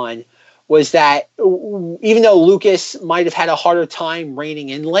Marquand, was that even though Lucas might have had a harder time reining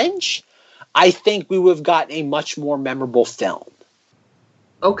in Lynch, I think we would have gotten a much more memorable film.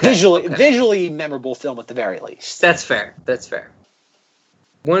 Okay. Visually memorable film at the very least. That's fair. That's fair.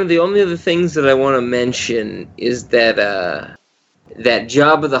 One of the only other things that I want to mention is that that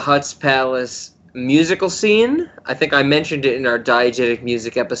Jabba the Hutt's palace musical scene. I think I mentioned it in our diegetic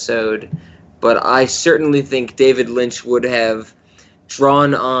music episode, but I certainly think David Lynch would have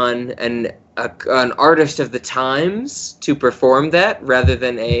drawn on an artist of the times to perform that, rather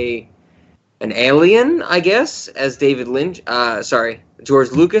than an alien, I guess, as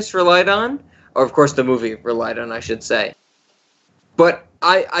George Lucas relied on, or of course the movie relied on, I should say. But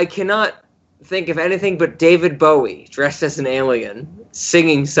I cannot think of anything but David Bowie dressed as an alien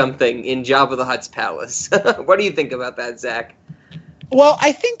singing something in Jabba the Hutt's palace. What do you think about that, Zach? Well,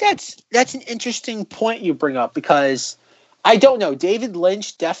 I think that's an interesting point you bring up, because I don't know. David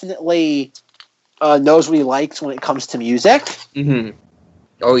Lynch definitely knows what he likes when it comes to music. Mm-hmm.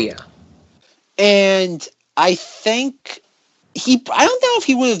 Oh, yeah. And I think I don't know if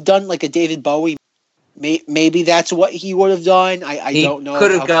he would have done like a David Bowie. Maybe that's what he would have done. I don't know. He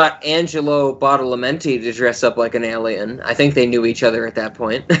could have got Angelo Badalamenti to dress up like an alien. I think they knew each other at that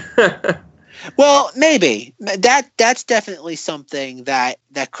point. Well, maybe. That's definitely something that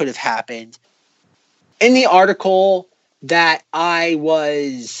could have happened. In the article that I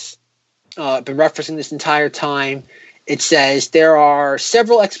was been referencing this entire time, it says there are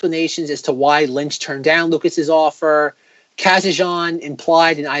several explanations as to why Lynch turned down Lucas's offer. Kazan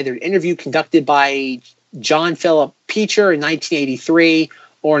implied in either an interview conducted by John Philip Peacher in 1983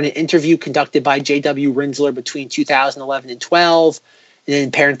 or in an interview conducted by J.W. Rinsler between 2011 and 12. And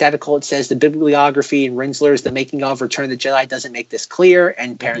then parenthetical, it says the bibliography in Rinsler's The Making of Return of the Jedi doesn't make this clear.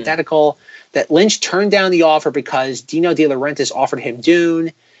 And parenthetical, that Lynch turned down the offer because Dino De Laurentiis offered him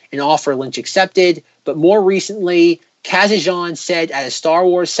Dune, an offer Lynch accepted. But more recently, Kazan said at a Star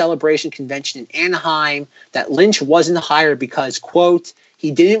Wars Celebration convention in Anaheim that Lynch wasn't hired because, quote,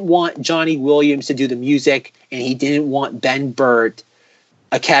 he didn't want Johnny Williams to do the music and he didn't want Ben Burtt,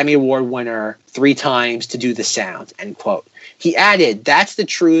 Academy Award winner 3 times, to do the sound, end quote. He added, that's the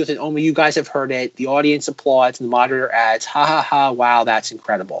truth and only you guys have heard it. The audience applauds and the moderator adds, ha ha ha, wow, that's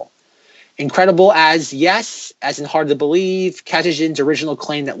incredible. Incredible as, yes, as in hard to believe. Kazan's original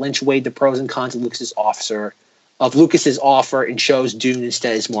claim that Lynch weighed the pros and cons of Lucas's offer and chose Dune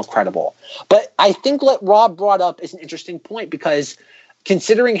instead is more credible. But I think what Rob brought up is an interesting point, because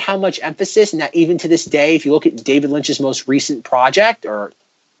considering how much emphasis, and that even to this day, if you look at David Lynch's most recent project or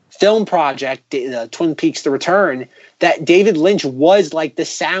film project, Twin Peaks: The Return, that David Lynch was like the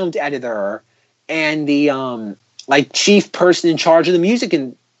sound editor and the like chief person in charge of the music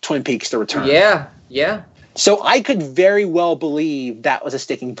in Twin Peaks: The Return. Yeah. So I could very well believe that was a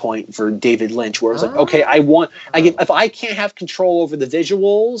sticking point for David Lynch, where it was like, okay, if I can't have control over the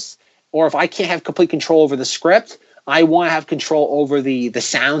visuals, or if I can't have complete control over the script, I want to have control over the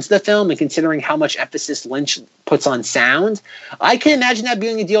sounds of the film. And considering how much emphasis Lynch puts on sound, I can imagine that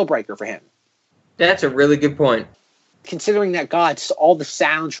being a deal breaker for him. That's a really good point. Considering that, all the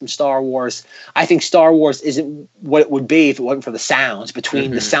sounds from Star Wars, I think Star Wars isn't what it would be if it wasn't for the sounds,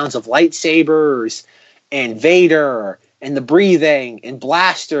 between the sounds of lightsabers and Vader and the breathing and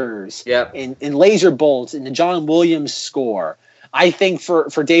blasters and laser bolts and the John Williams score. I think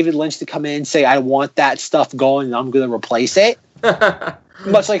for David Lynch to come in and say, I want that stuff going and I'm going to replace it,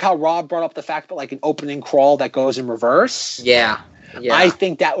 much like how Rob brought up the fact about like an opening crawl that goes in reverse. Yeah. I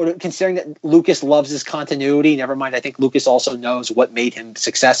think that would, considering that Lucas loves his continuity, never mind, I think Lucas also knows what made him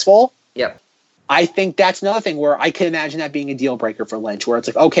successful. Yep. I think that's another thing where I can imagine that being a deal breaker for Lynch, where it's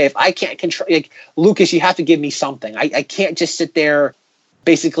like, okay, if I can't control, like, Lucas, you have to give me something. I can't just sit there,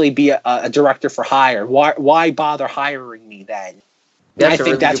 basically be a director for hire. Why bother hiring me then? I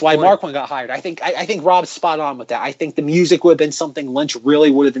think that's why Marquand got hired. I think Rob's spot on with that. I think the music would have been something Lynch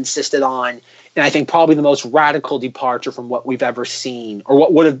really would have insisted on, and I think probably the most radical departure from what we've ever seen, or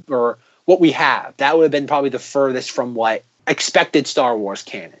what we have. That would have been probably the furthest from what expected Star Wars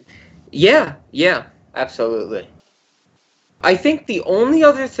canon. Yeah, absolutely. I think the only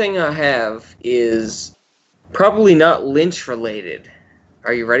other thing I have is probably not Lynch related.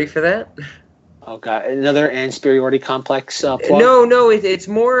 Are you ready for that? Oh god, another inferiority complex plot? No, it's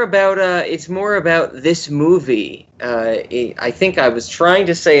more about this movie. I think I was trying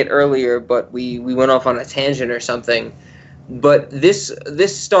to say it earlier, but we went off on a tangent or something. But this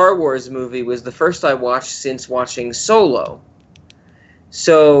Star Wars movie was the first I watched since watching Solo.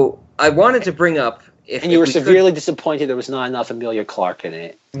 So I wanted to bring up... And you were severely disappointed there was not enough Emilia Clarke in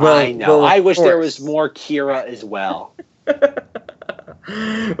it. Well, I know. Well, I wish there was more Kira as well.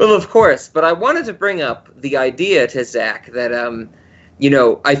 Well, of course. But I wanted to bring up the idea to Zach that,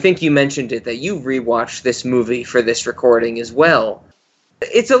 I think you mentioned it, that you rewatched this movie for this recording as well.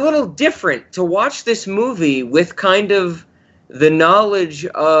 It's a little different to watch this movie with kind of the knowledge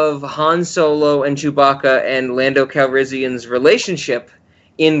of Han Solo and Chewbacca and Lando Calrissian's relationship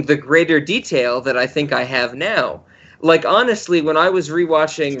in the greater detail that I think I have now. Like, honestly, when I was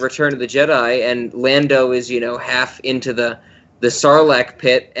rewatching Return of the Jedi and Lando is, half into the Sarlacc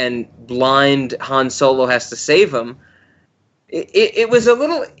pit and blind Han Solo has to save him, it was a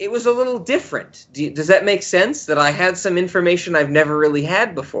little different. Does that make sense? That I had some information I've never really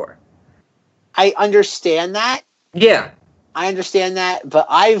had before. I understand that. Yeah. I understand that, but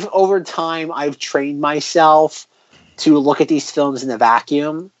over time I've trained myself to look at these films in a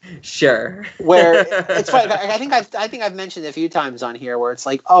vacuum. Sure. Where it's funny. I think I've mentioned it a few times on here where it's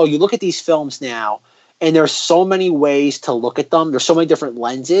like, oh, you look at these films now and there's so many ways to look at them. There's so many different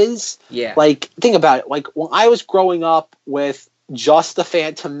lenses. Yeah. Like, think about it. Like, when I was growing up with just The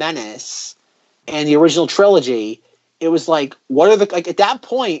Phantom Menace and the original trilogy, it was like, at that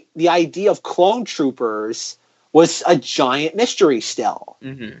point, the idea of clone troopers was a giant mystery still.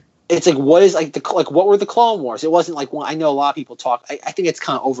 Mm-hmm. It's like, what were the Clone Wars? It wasn't like, well, I know a lot of people talk. I think it's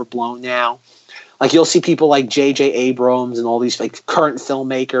kind of overblown now. Like, you'll see people like J.J. Abrams and all these like current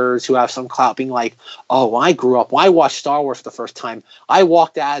filmmakers who have some clout being like, oh, when I watched Star Wars for the first time, I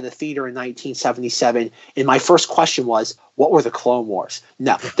walked out of the theater in 1977, and my first question was, what were the Clone Wars?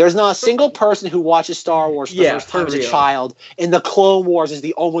 No, there's not a single person who watches Star Wars for the first time as a child, and the Clone Wars is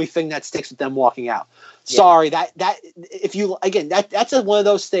the only thing that sticks with them walking out. Sorry, that's one of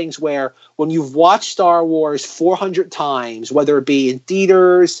those things where when you've watched Star Wars 400 times, whether it be in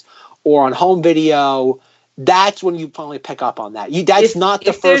theaters or on home video, that's when you finally pick up on that. That's not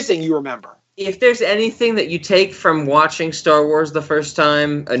the first thing you remember. If there's anything that you take from watching Star Wars the first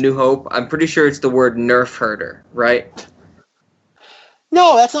time, A New Hope, I'm pretty sure it's the word nerf herder, right?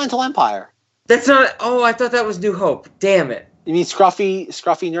 No, that's not until Empire. That's not... Oh, I thought that was New Hope. Damn it. You mean Scruffy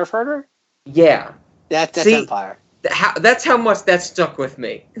nerf herder? Yeah. That's Empire. That's how much that stuck with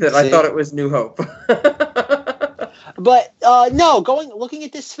me, that I thought it was New Hope. But no, looking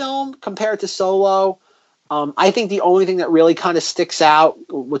at this film compared to Solo, I think the only thing that really kind of sticks out,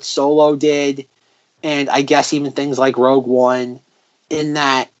 what Solo did, and I guess even things like Rogue One, in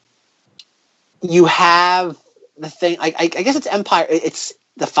that you have the thing, I guess it's Empire, it's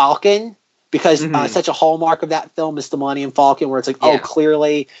the Falcon, because such a hallmark of that film is the Millennium Falcon, where it's like, oh,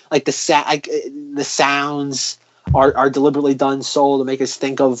 clearly, like the sounds are deliberately done so to make us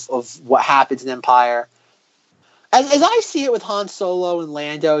think of what happens in Empire. As I see it with Han Solo and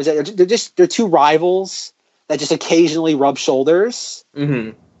Lando, is that they're two rivals that just occasionally rub shoulders.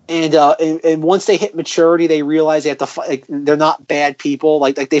 Mm-hmm. And once they hit maturity, they realize they have to fight. Like, they're not bad people.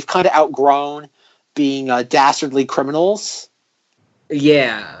 Like they've kind of outgrown being dastardly criminals.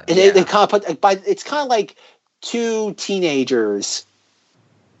 Yeah. And they kind of put it's kind of like two teenagers.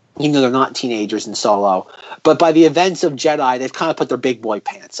 Even though they're not teenagers in Solo, but by the events of Jedi, they've kind of put their big boy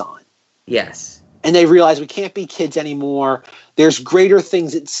pants on. Yes. And they realize we can't be kids anymore. There's greater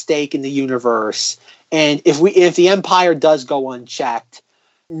things at stake in the universe. And if the Empire does go unchecked,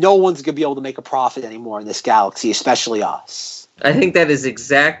 no one's going to be able to make a profit anymore in this galaxy, especially us. I think that is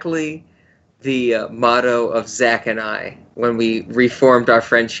exactly the motto of Zach and I when we reformed our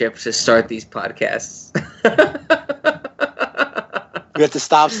friendship to start these podcasts. We have to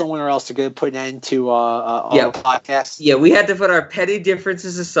stop someone, or else they're going to put an end to our podcast. Yeah, we had to put our petty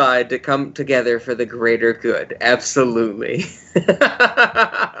differences aside to come together for the greater good. Absolutely.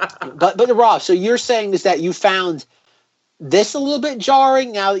 But Rob, so you're saying is that you found this a little bit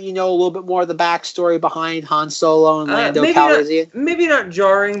jarring now that you know a little bit more of the backstory behind Han Solo and Lando Calrissian? Maybe not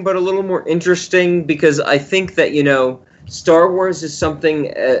jarring, but a little more interesting, because I think that, Star Wars is something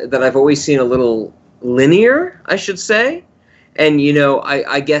that I've always seen a little linear, I should say. And,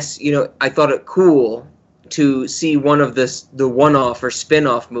 I guess, I thought it cool to see one of the one-off or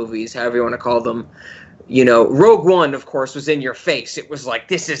spin-off movies, however you want to call them. Rogue One, of course, was in your face. It was like,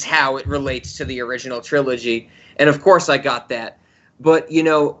 this is how it relates to the original trilogy. And, of course, I got that. But,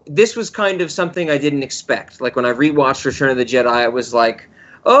 this was kind of something I didn't expect. Like, when I rewatched Return of the Jedi, I was like,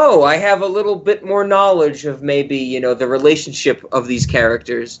 oh, I have a little bit more knowledge of maybe, the relationship of these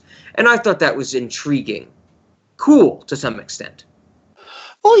characters. And I thought that was intriguing. Cool to some extent.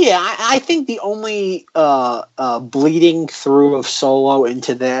 Well, yeah, I think the only bleeding through of Solo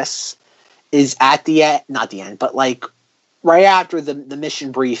into this is at the end, not the end, but like right after the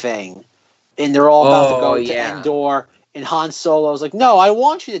mission briefing, and they're all about to go to Endor, and Han Solo's like, "No, I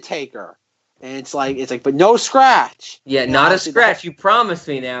want you to take her," and it's like, but no scratch. Yeah, not a scratch. You promised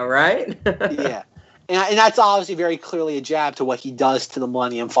me now, right? Yeah. And that's obviously very clearly a jab to what he does to the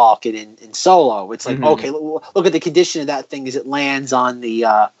Millennium Falcon in Solo. It's like, okay, look at the condition of that thing as it lands on the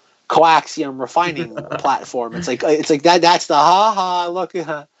coaxium refining platform. It's like that. That's the look.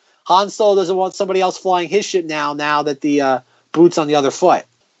 Han Solo doesn't want somebody else flying his ship now that the boot's on the other foot.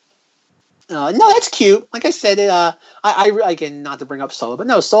 No, that's cute. Like I said, I again, not to bring up Solo, but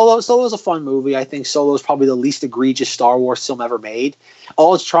no, Solo is a fun movie. I think Solo is probably the least egregious Star Wars film ever made.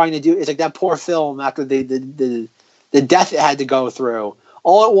 All it's trying to do is like that poor film after the death it had to go through.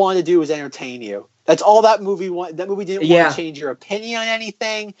 All it wanted to do was entertain you. That's all that movie wanted. That movie didn't want to change your opinion on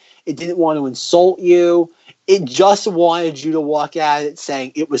anything. It didn't want to insult you. It just wanted you to walk out of it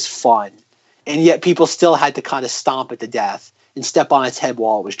saying it was fun. And yet people still had to kind of stomp it to death and step on its head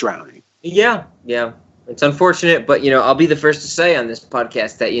while it was drowning. Yeah. It's unfortunate, but, I'll be the first to say on this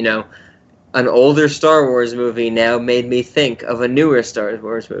podcast that, an older Star Wars movie now made me think of a newer Star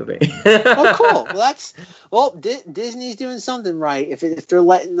Wars movie. Oh, cool. Well, Disney's doing something right if they're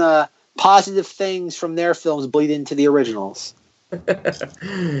letting positive things from their films bleed into the originals.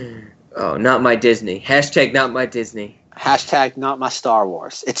 Oh, not my Disney. # not my Disney. # not my Star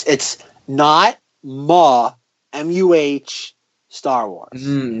Wars. It's not MUH, MUH, Star Wars.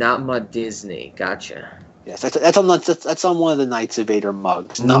 Not my Disney. Gotcha. Yes, that's on one of the Knights of Vader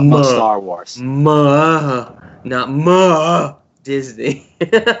mugs. Not my Star Wars. Not Disney.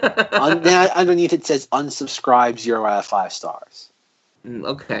 Underneath it says unsubscribe 0 out of 5 stars.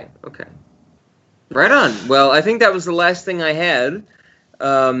 Okay. Right on. Well, I think that was the last thing I had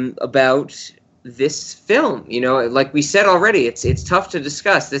about this film. Like we said already, it's tough to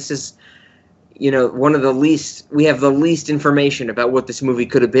discuss. This is one of the least, we have the least information about what this movie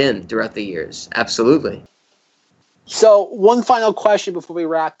could have been throughout the years. Absolutely. So, one final question before we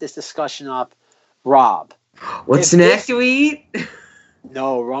wrap this discussion up. Rob. What snack do we eat?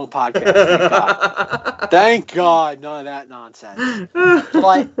 No, wrong podcast. Thank God. Thank God. None of that nonsense.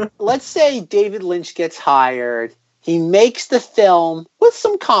 But let's say David Lynch gets hired. He makes the film with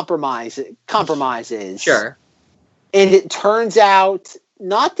some compromises. Sure. And it turns out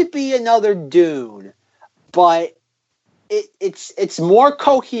not to be another Dune, but it's more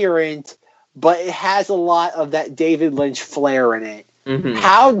coherent, but it has a lot of that David Lynch flair in it. Mm-hmm.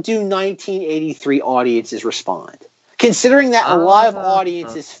 How do 1983 audiences respond? Considering that a lot of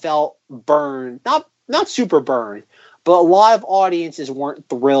audiences felt burned, not super burned, but a lot of audiences weren't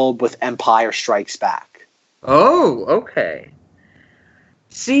thrilled with Empire Strikes Back. Oh, okay.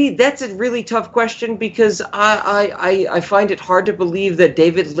 See, that's a really tough question because I find it hard to believe that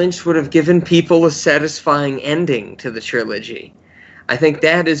David Lynch would have given people a satisfying ending to the trilogy. I think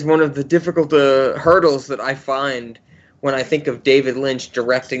that is one of the difficult hurdles that I find when I think of David Lynch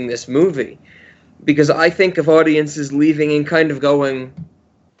directing this movie. Because I think of audiences leaving and kind of going,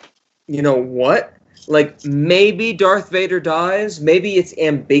 you know what? Like, maybe Darth Vader dies. Maybe it's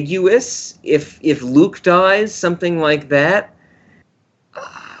ambiguous if Luke dies, something like that.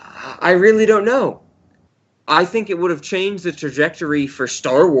 I really don't know. I think it would have changed the trajectory for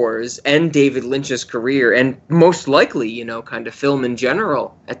Star Wars and David Lynch's career, and most likely, you know, kind of film in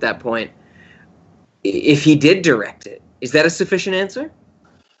general at that point, if he did direct it. Is that a sufficient answer?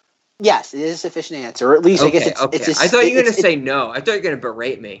 Yes, it is a sufficient answer. Or at least, okay, I guess it's I thought you were going to say no. I thought you were going to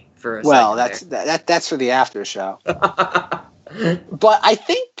berate me for a second. Well, that's for the after show. But I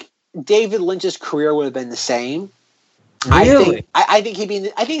think David Lynch's career would have been the same. Really? I think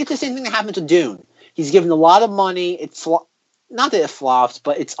it's the same thing that happened to Dune. He's given a lot of money. Not that it flops,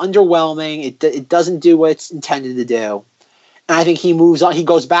 but it's underwhelming. It doesn't do what it's intended to do. And I think he moves on. He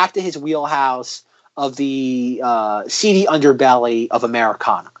goes back to his wheelhouse of the seedy underbelly of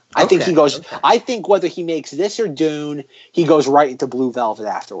Americana. I think he goes. Okay. I think whether he makes this or Dune, he goes right into Blue Velvet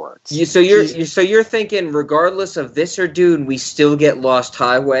afterwards. So you're thinking, regardless of this or Dune, we still get Lost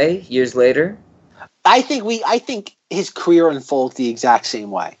Highway years later? I think his career unfolds the exact same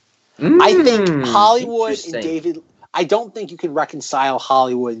way. I think Hollywood and David. I don't think you can reconcile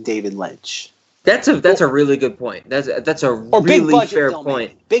Hollywood and David Lynch. That's a really good point. That's a really fair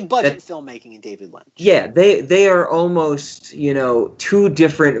point. Big budget filmmaking in David Lynch. Yeah, they are almost, you know, two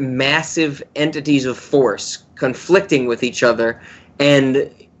different massive entities of force conflicting with each other,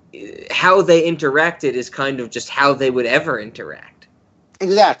 and how they interacted is kind of just how they would ever interact.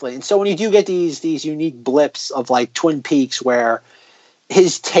 Exactly. And so when you do get these unique blips of like Twin Peaks, where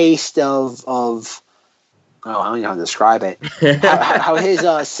his taste of I don't know how to describe it. how his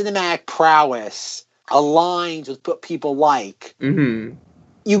cinematic prowess aligns with what people like. Mm-hmm.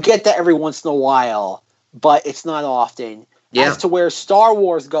 You get that every once in a while, but it's not often. Yeah. As to where Star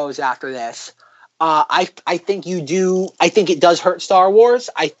Wars goes after this, I think you do. I think it does hurt Star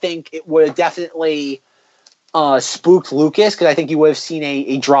Wars. I think it would have definitely spooked Lucas, because I think you would have seen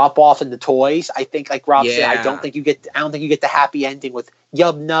a drop off in the toys. I think, like Rob said, I don't think you get the happy ending with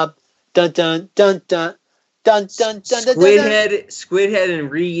yub nub dun dun dun dun. Dun, dun, dun, dun, Squidhead and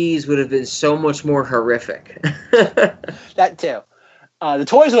Reese would have been so much more horrific. That too. The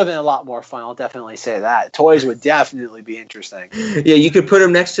toys would have been a lot more fun. I'll definitely say that. Toys would definitely be interesting. Yeah, you could put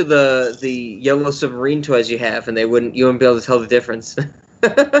them next to the Yellow Submarine toys you have, and you wouldn't be able to tell the difference.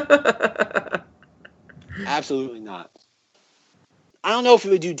 Absolutely not. I don't know if it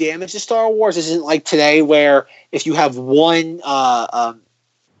would do damage to Star Wars. This isn't like today, where if you have one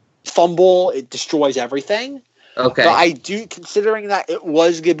fumble, it destroys everything. Okay. But I do, considering that it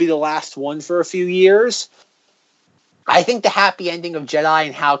was going to be the last one for a few years, I think the happy ending of Jedi,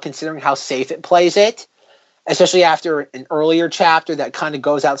 and considering how safe it plays it, especially after an earlier chapter that kind of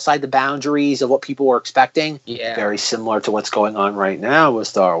goes outside the boundaries of what people were expecting, very similar to what's going on right now with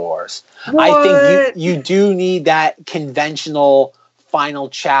Star Wars. What? I think you do need that conventional final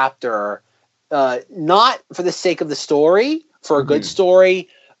chapter, not for the sake of the story, for a good story,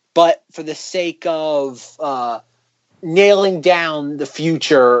 but for the sake of nailing down the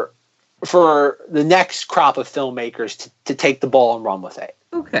future for the next crop of filmmakers to take the ball and run with it.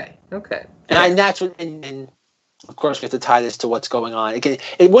 Okay. And that's what, and of course we have to tie this to what's going on. Again,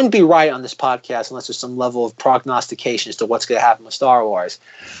 it wouldn't be right on this podcast unless there's some level of prognostication as to what's going to happen with Star Wars.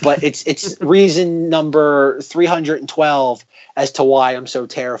 But it's reason number 312 as to why I'm so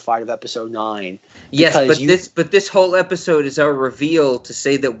terrified of Episode 9. Yes, but this whole episode is our reveal to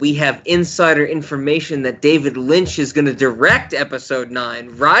say that we have insider information that David Lynch is going to direct Episode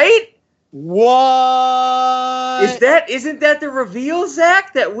 9, right? What? Isn't that the reveal,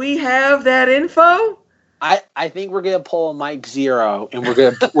 Zach? That we have that info? I think we're gonna pull a Mike Zero, and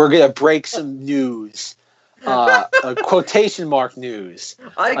we're gonna break some news, a quotation mark news.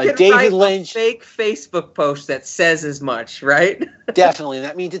 I can David write Lynch, a fake Facebook post that says as much, right? Definitely,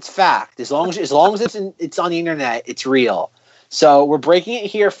 that means it's fact. As long as it's on the internet, it's real. So we're breaking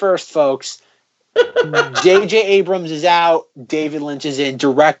it here first, folks. J.J. Abrams is out. David Lynch is in,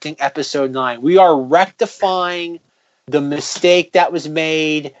 directing Episode 9. We are rectifying the mistake that was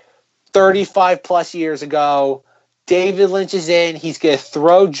made 35 plus years ago. David Lynch is in. He's going to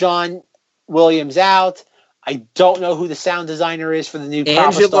throw John Williams out. I don't know who the sound designer is for the new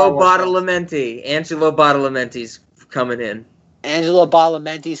Angelo Badalamenti. Angelo Badalamenti's coming in. Angelo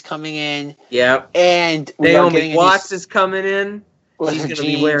Badalamenti's coming in. Yep. And Naomi Watts is coming in. She's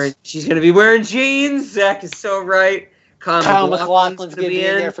gonna be wearing jeans. Zach is so right. Kyle MacLachlan's gonna be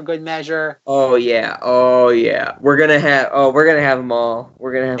in there for good measure. Oh yeah. We're gonna have them all.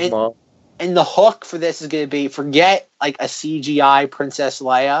 And the hook for this is gonna be, forget like a CGI Princess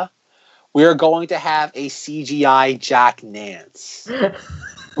Leia. We're going to have a CGI Jack Nance.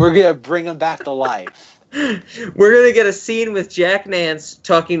 We're gonna bring him back to life. We're gonna get a scene with Jack Nance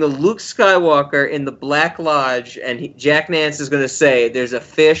talking to Luke Skywalker in the Black Lodge, and Jack Nance is gonna say, "There's a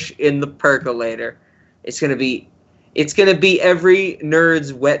fish in the percolator." It's gonna be every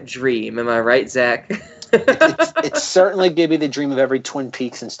nerd's wet dream. Am I right, Zach? it's certainly going to be the dream of every Twin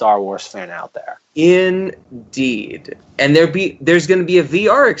Peaks and Star Wars fan out there. Indeed. And there's going to be a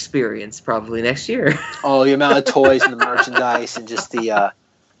VR experience probably next year. Oh, the amount of toys and the merchandise and just the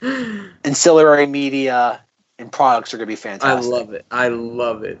ancillary media and products are going to be fantastic. I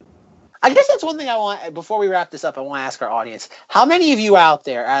love it. I guess that's one thing I want, before we wrap this up, I want to ask our audience, how many of you out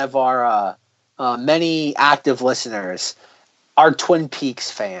there, out of our many active listeners, are Twin Peaks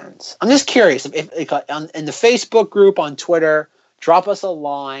fans? I'm just curious. If in the Facebook group, on Twitter, drop us a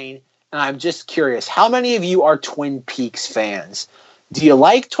line, and I'm just curious, how many of you are Twin Peaks fans? Do you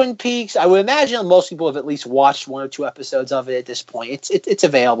like Twin Peaks? I would imagine most people have at least watched 1 or 2 episodes of it at this point. It's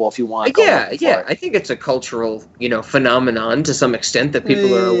available if you want. Yeah. I think it's a cultural, phenomenon to some extent that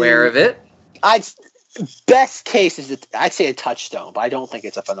people are aware of it. Best case is I'd say a touchstone, but I don't think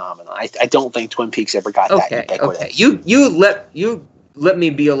it's a phenomenon. I don't think Twin Peaks ever got that ubiquitous. Okay. You let me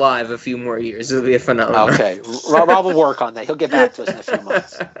be alive a few more years. It'll be a phenomenon. Okay, Rob will work on that. He'll get back to us in a few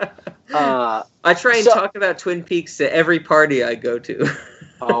months. I try and talk about Twin Peaks at every party I go to.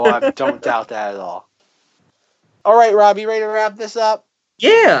 I don't doubt that at all. All right, Rob, you ready to wrap this up?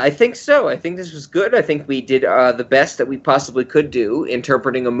 Yeah, I think so. I think this was good. I think we did the best that we possibly could do,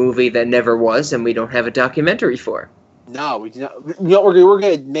 interpreting a movie that never was, and we don't have a documentary for. No, we do not. We're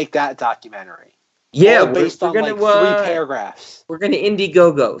going to make that documentary. Yeah, based on like 3 paragraphs. We're going to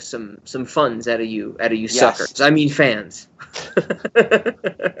Indiegogo some funds out of you suckers. I mean fans.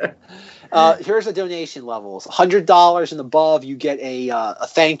 Here's the donation levels: $100 and above, you get a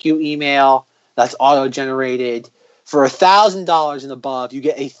thank you email that's auto generated. For $1,000 and above, you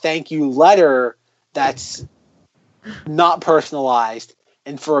get a thank you letter that's not personalized.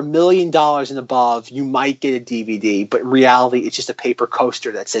 And for $1 million and above, you might get a DVD. But in reality, it's just a paper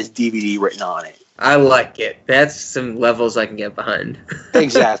coaster that says DVD written on it. I like it. That's some levels I can get behind.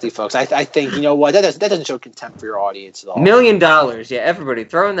 Exactly, folks. I think, you know what, that doesn't show contempt for your audience at all. $1 million, yeah. Everybody,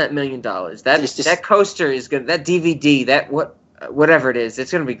 throw in that $1 million. That coaster is good. That DVD, whatever it is,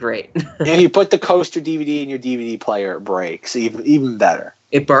 it's going to be great. And you put the coaster DVD in your DVD player, it breaks. Even better.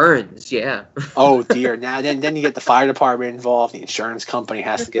 It burns, yeah. Oh, dear. Now, then you get the fire department involved. The insurance company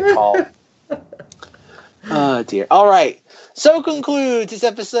has to get called. Oh, dear. All right. So concludes this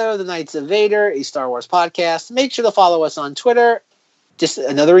episode of The Knights of Vader, a Star Wars podcast. Make sure to follow us on Twitter. Just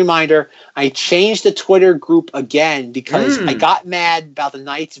another reminder, I changed the Twitter group again because I got mad about the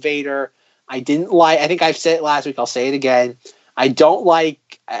Knights of Vader. I think I've said it last week, I'll say it again. I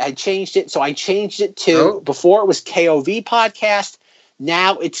changed it, so I changed it to, before it was KOV Podcast,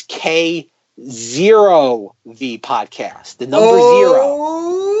 now it's K0V Podcast, the number 0.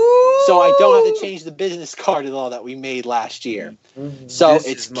 So I don't have to change the business card at all that we made last year. So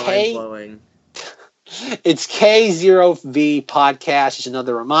it's mind-blowing. It's K0V Podcast, just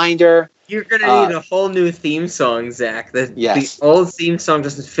another reminder. You're going to need a whole new theme song, Zach. The old theme song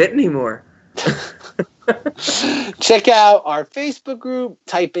doesn't fit anymore. Check out our Facebook group,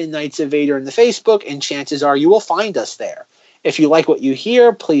 type in Knights of Vader in the Facebook, and chances are you will find us there. If you like what you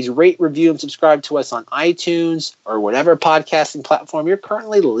hear, please rate, review, and subscribe to us on iTunes or whatever podcasting platform you're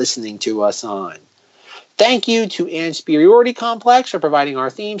currently listening to us on. Thank you to Anspiriority Complex for providing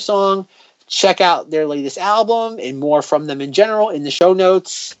our theme song. Check out their latest album and more from them in general in the show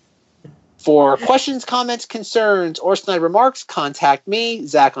notes. For questions, comments, concerns, or snide remarks, contact me,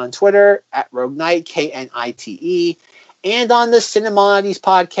 Zach, on Twitter, @RogueKnight, KNITE, and on the Cinemodities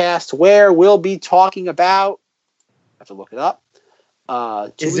podcast, where we'll be talking about, I have to look it up,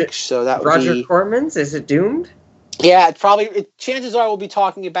 2 weeks, so that would Roger be... Corman's? Is it Doomed? Yeah, chances are we'll be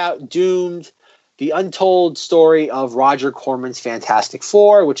talking about Doomed, the untold story of Roger Corman's Fantastic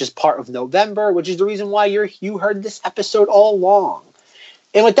Four, which is part of November, which is the reason why you heard this episode all along.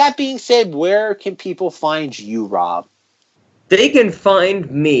 And with that being said, where can people find you, Rob? They can find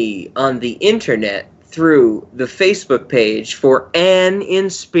me on the internet through the Facebook page for An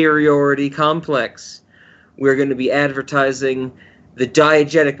Inspiriority Complex. We're going to be advertising the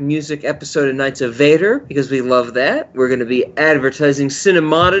diegetic music episode of Knights of Vader because we love that. We're going to be advertising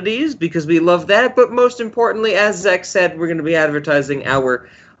Cinemodities because we love that. But most importantly, as Zach said, we're going to be advertising our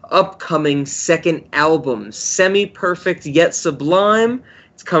upcoming second album, Semi-Perfect Yet Sublime.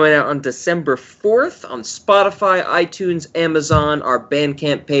 It's coming out on December 4th on Spotify, iTunes, Amazon, our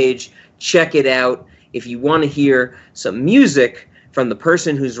Bandcamp page. Check it out if you want to hear some music from the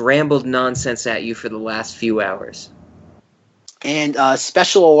person who's rambled nonsense at you for the last few hours. And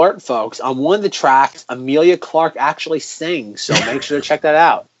special alert, folks, on one of the tracks, Amelia Clark actually sings, so make sure to check that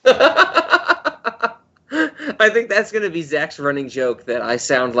out. I think that's going to be Zach's running joke that I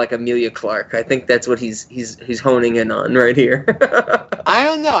sound like Amelia Clark. I think that's what he's honing in on right here. I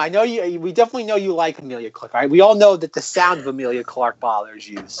don't know. I know you. We definitely know you like Amelia Clark, right? We all know that the sound of Amelia Clark bothers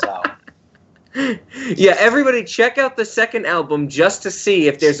you, so... Yeah, everybody check out the second album just to see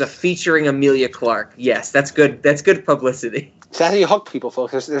if there's a featuring Amelia Clark. Yes, that's good. That's good publicity. So that's how you hook people,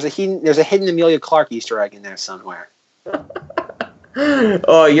 folks. There's a hidden Amelia Clark Easter egg in there somewhere.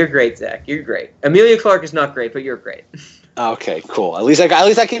 Oh, you're great, Zach. You're great. Amelia Clark is not great, but you're great. Okay, cool. At least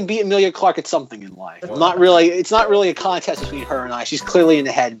I can beat Amelia Clark at something in life. It's not really a contest between her and I. She's clearly in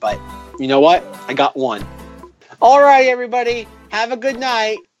the head, but you know what? I got one. All right, everybody. Have a good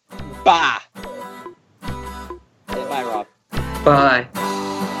night. Bye. Bye, Rob. Bye.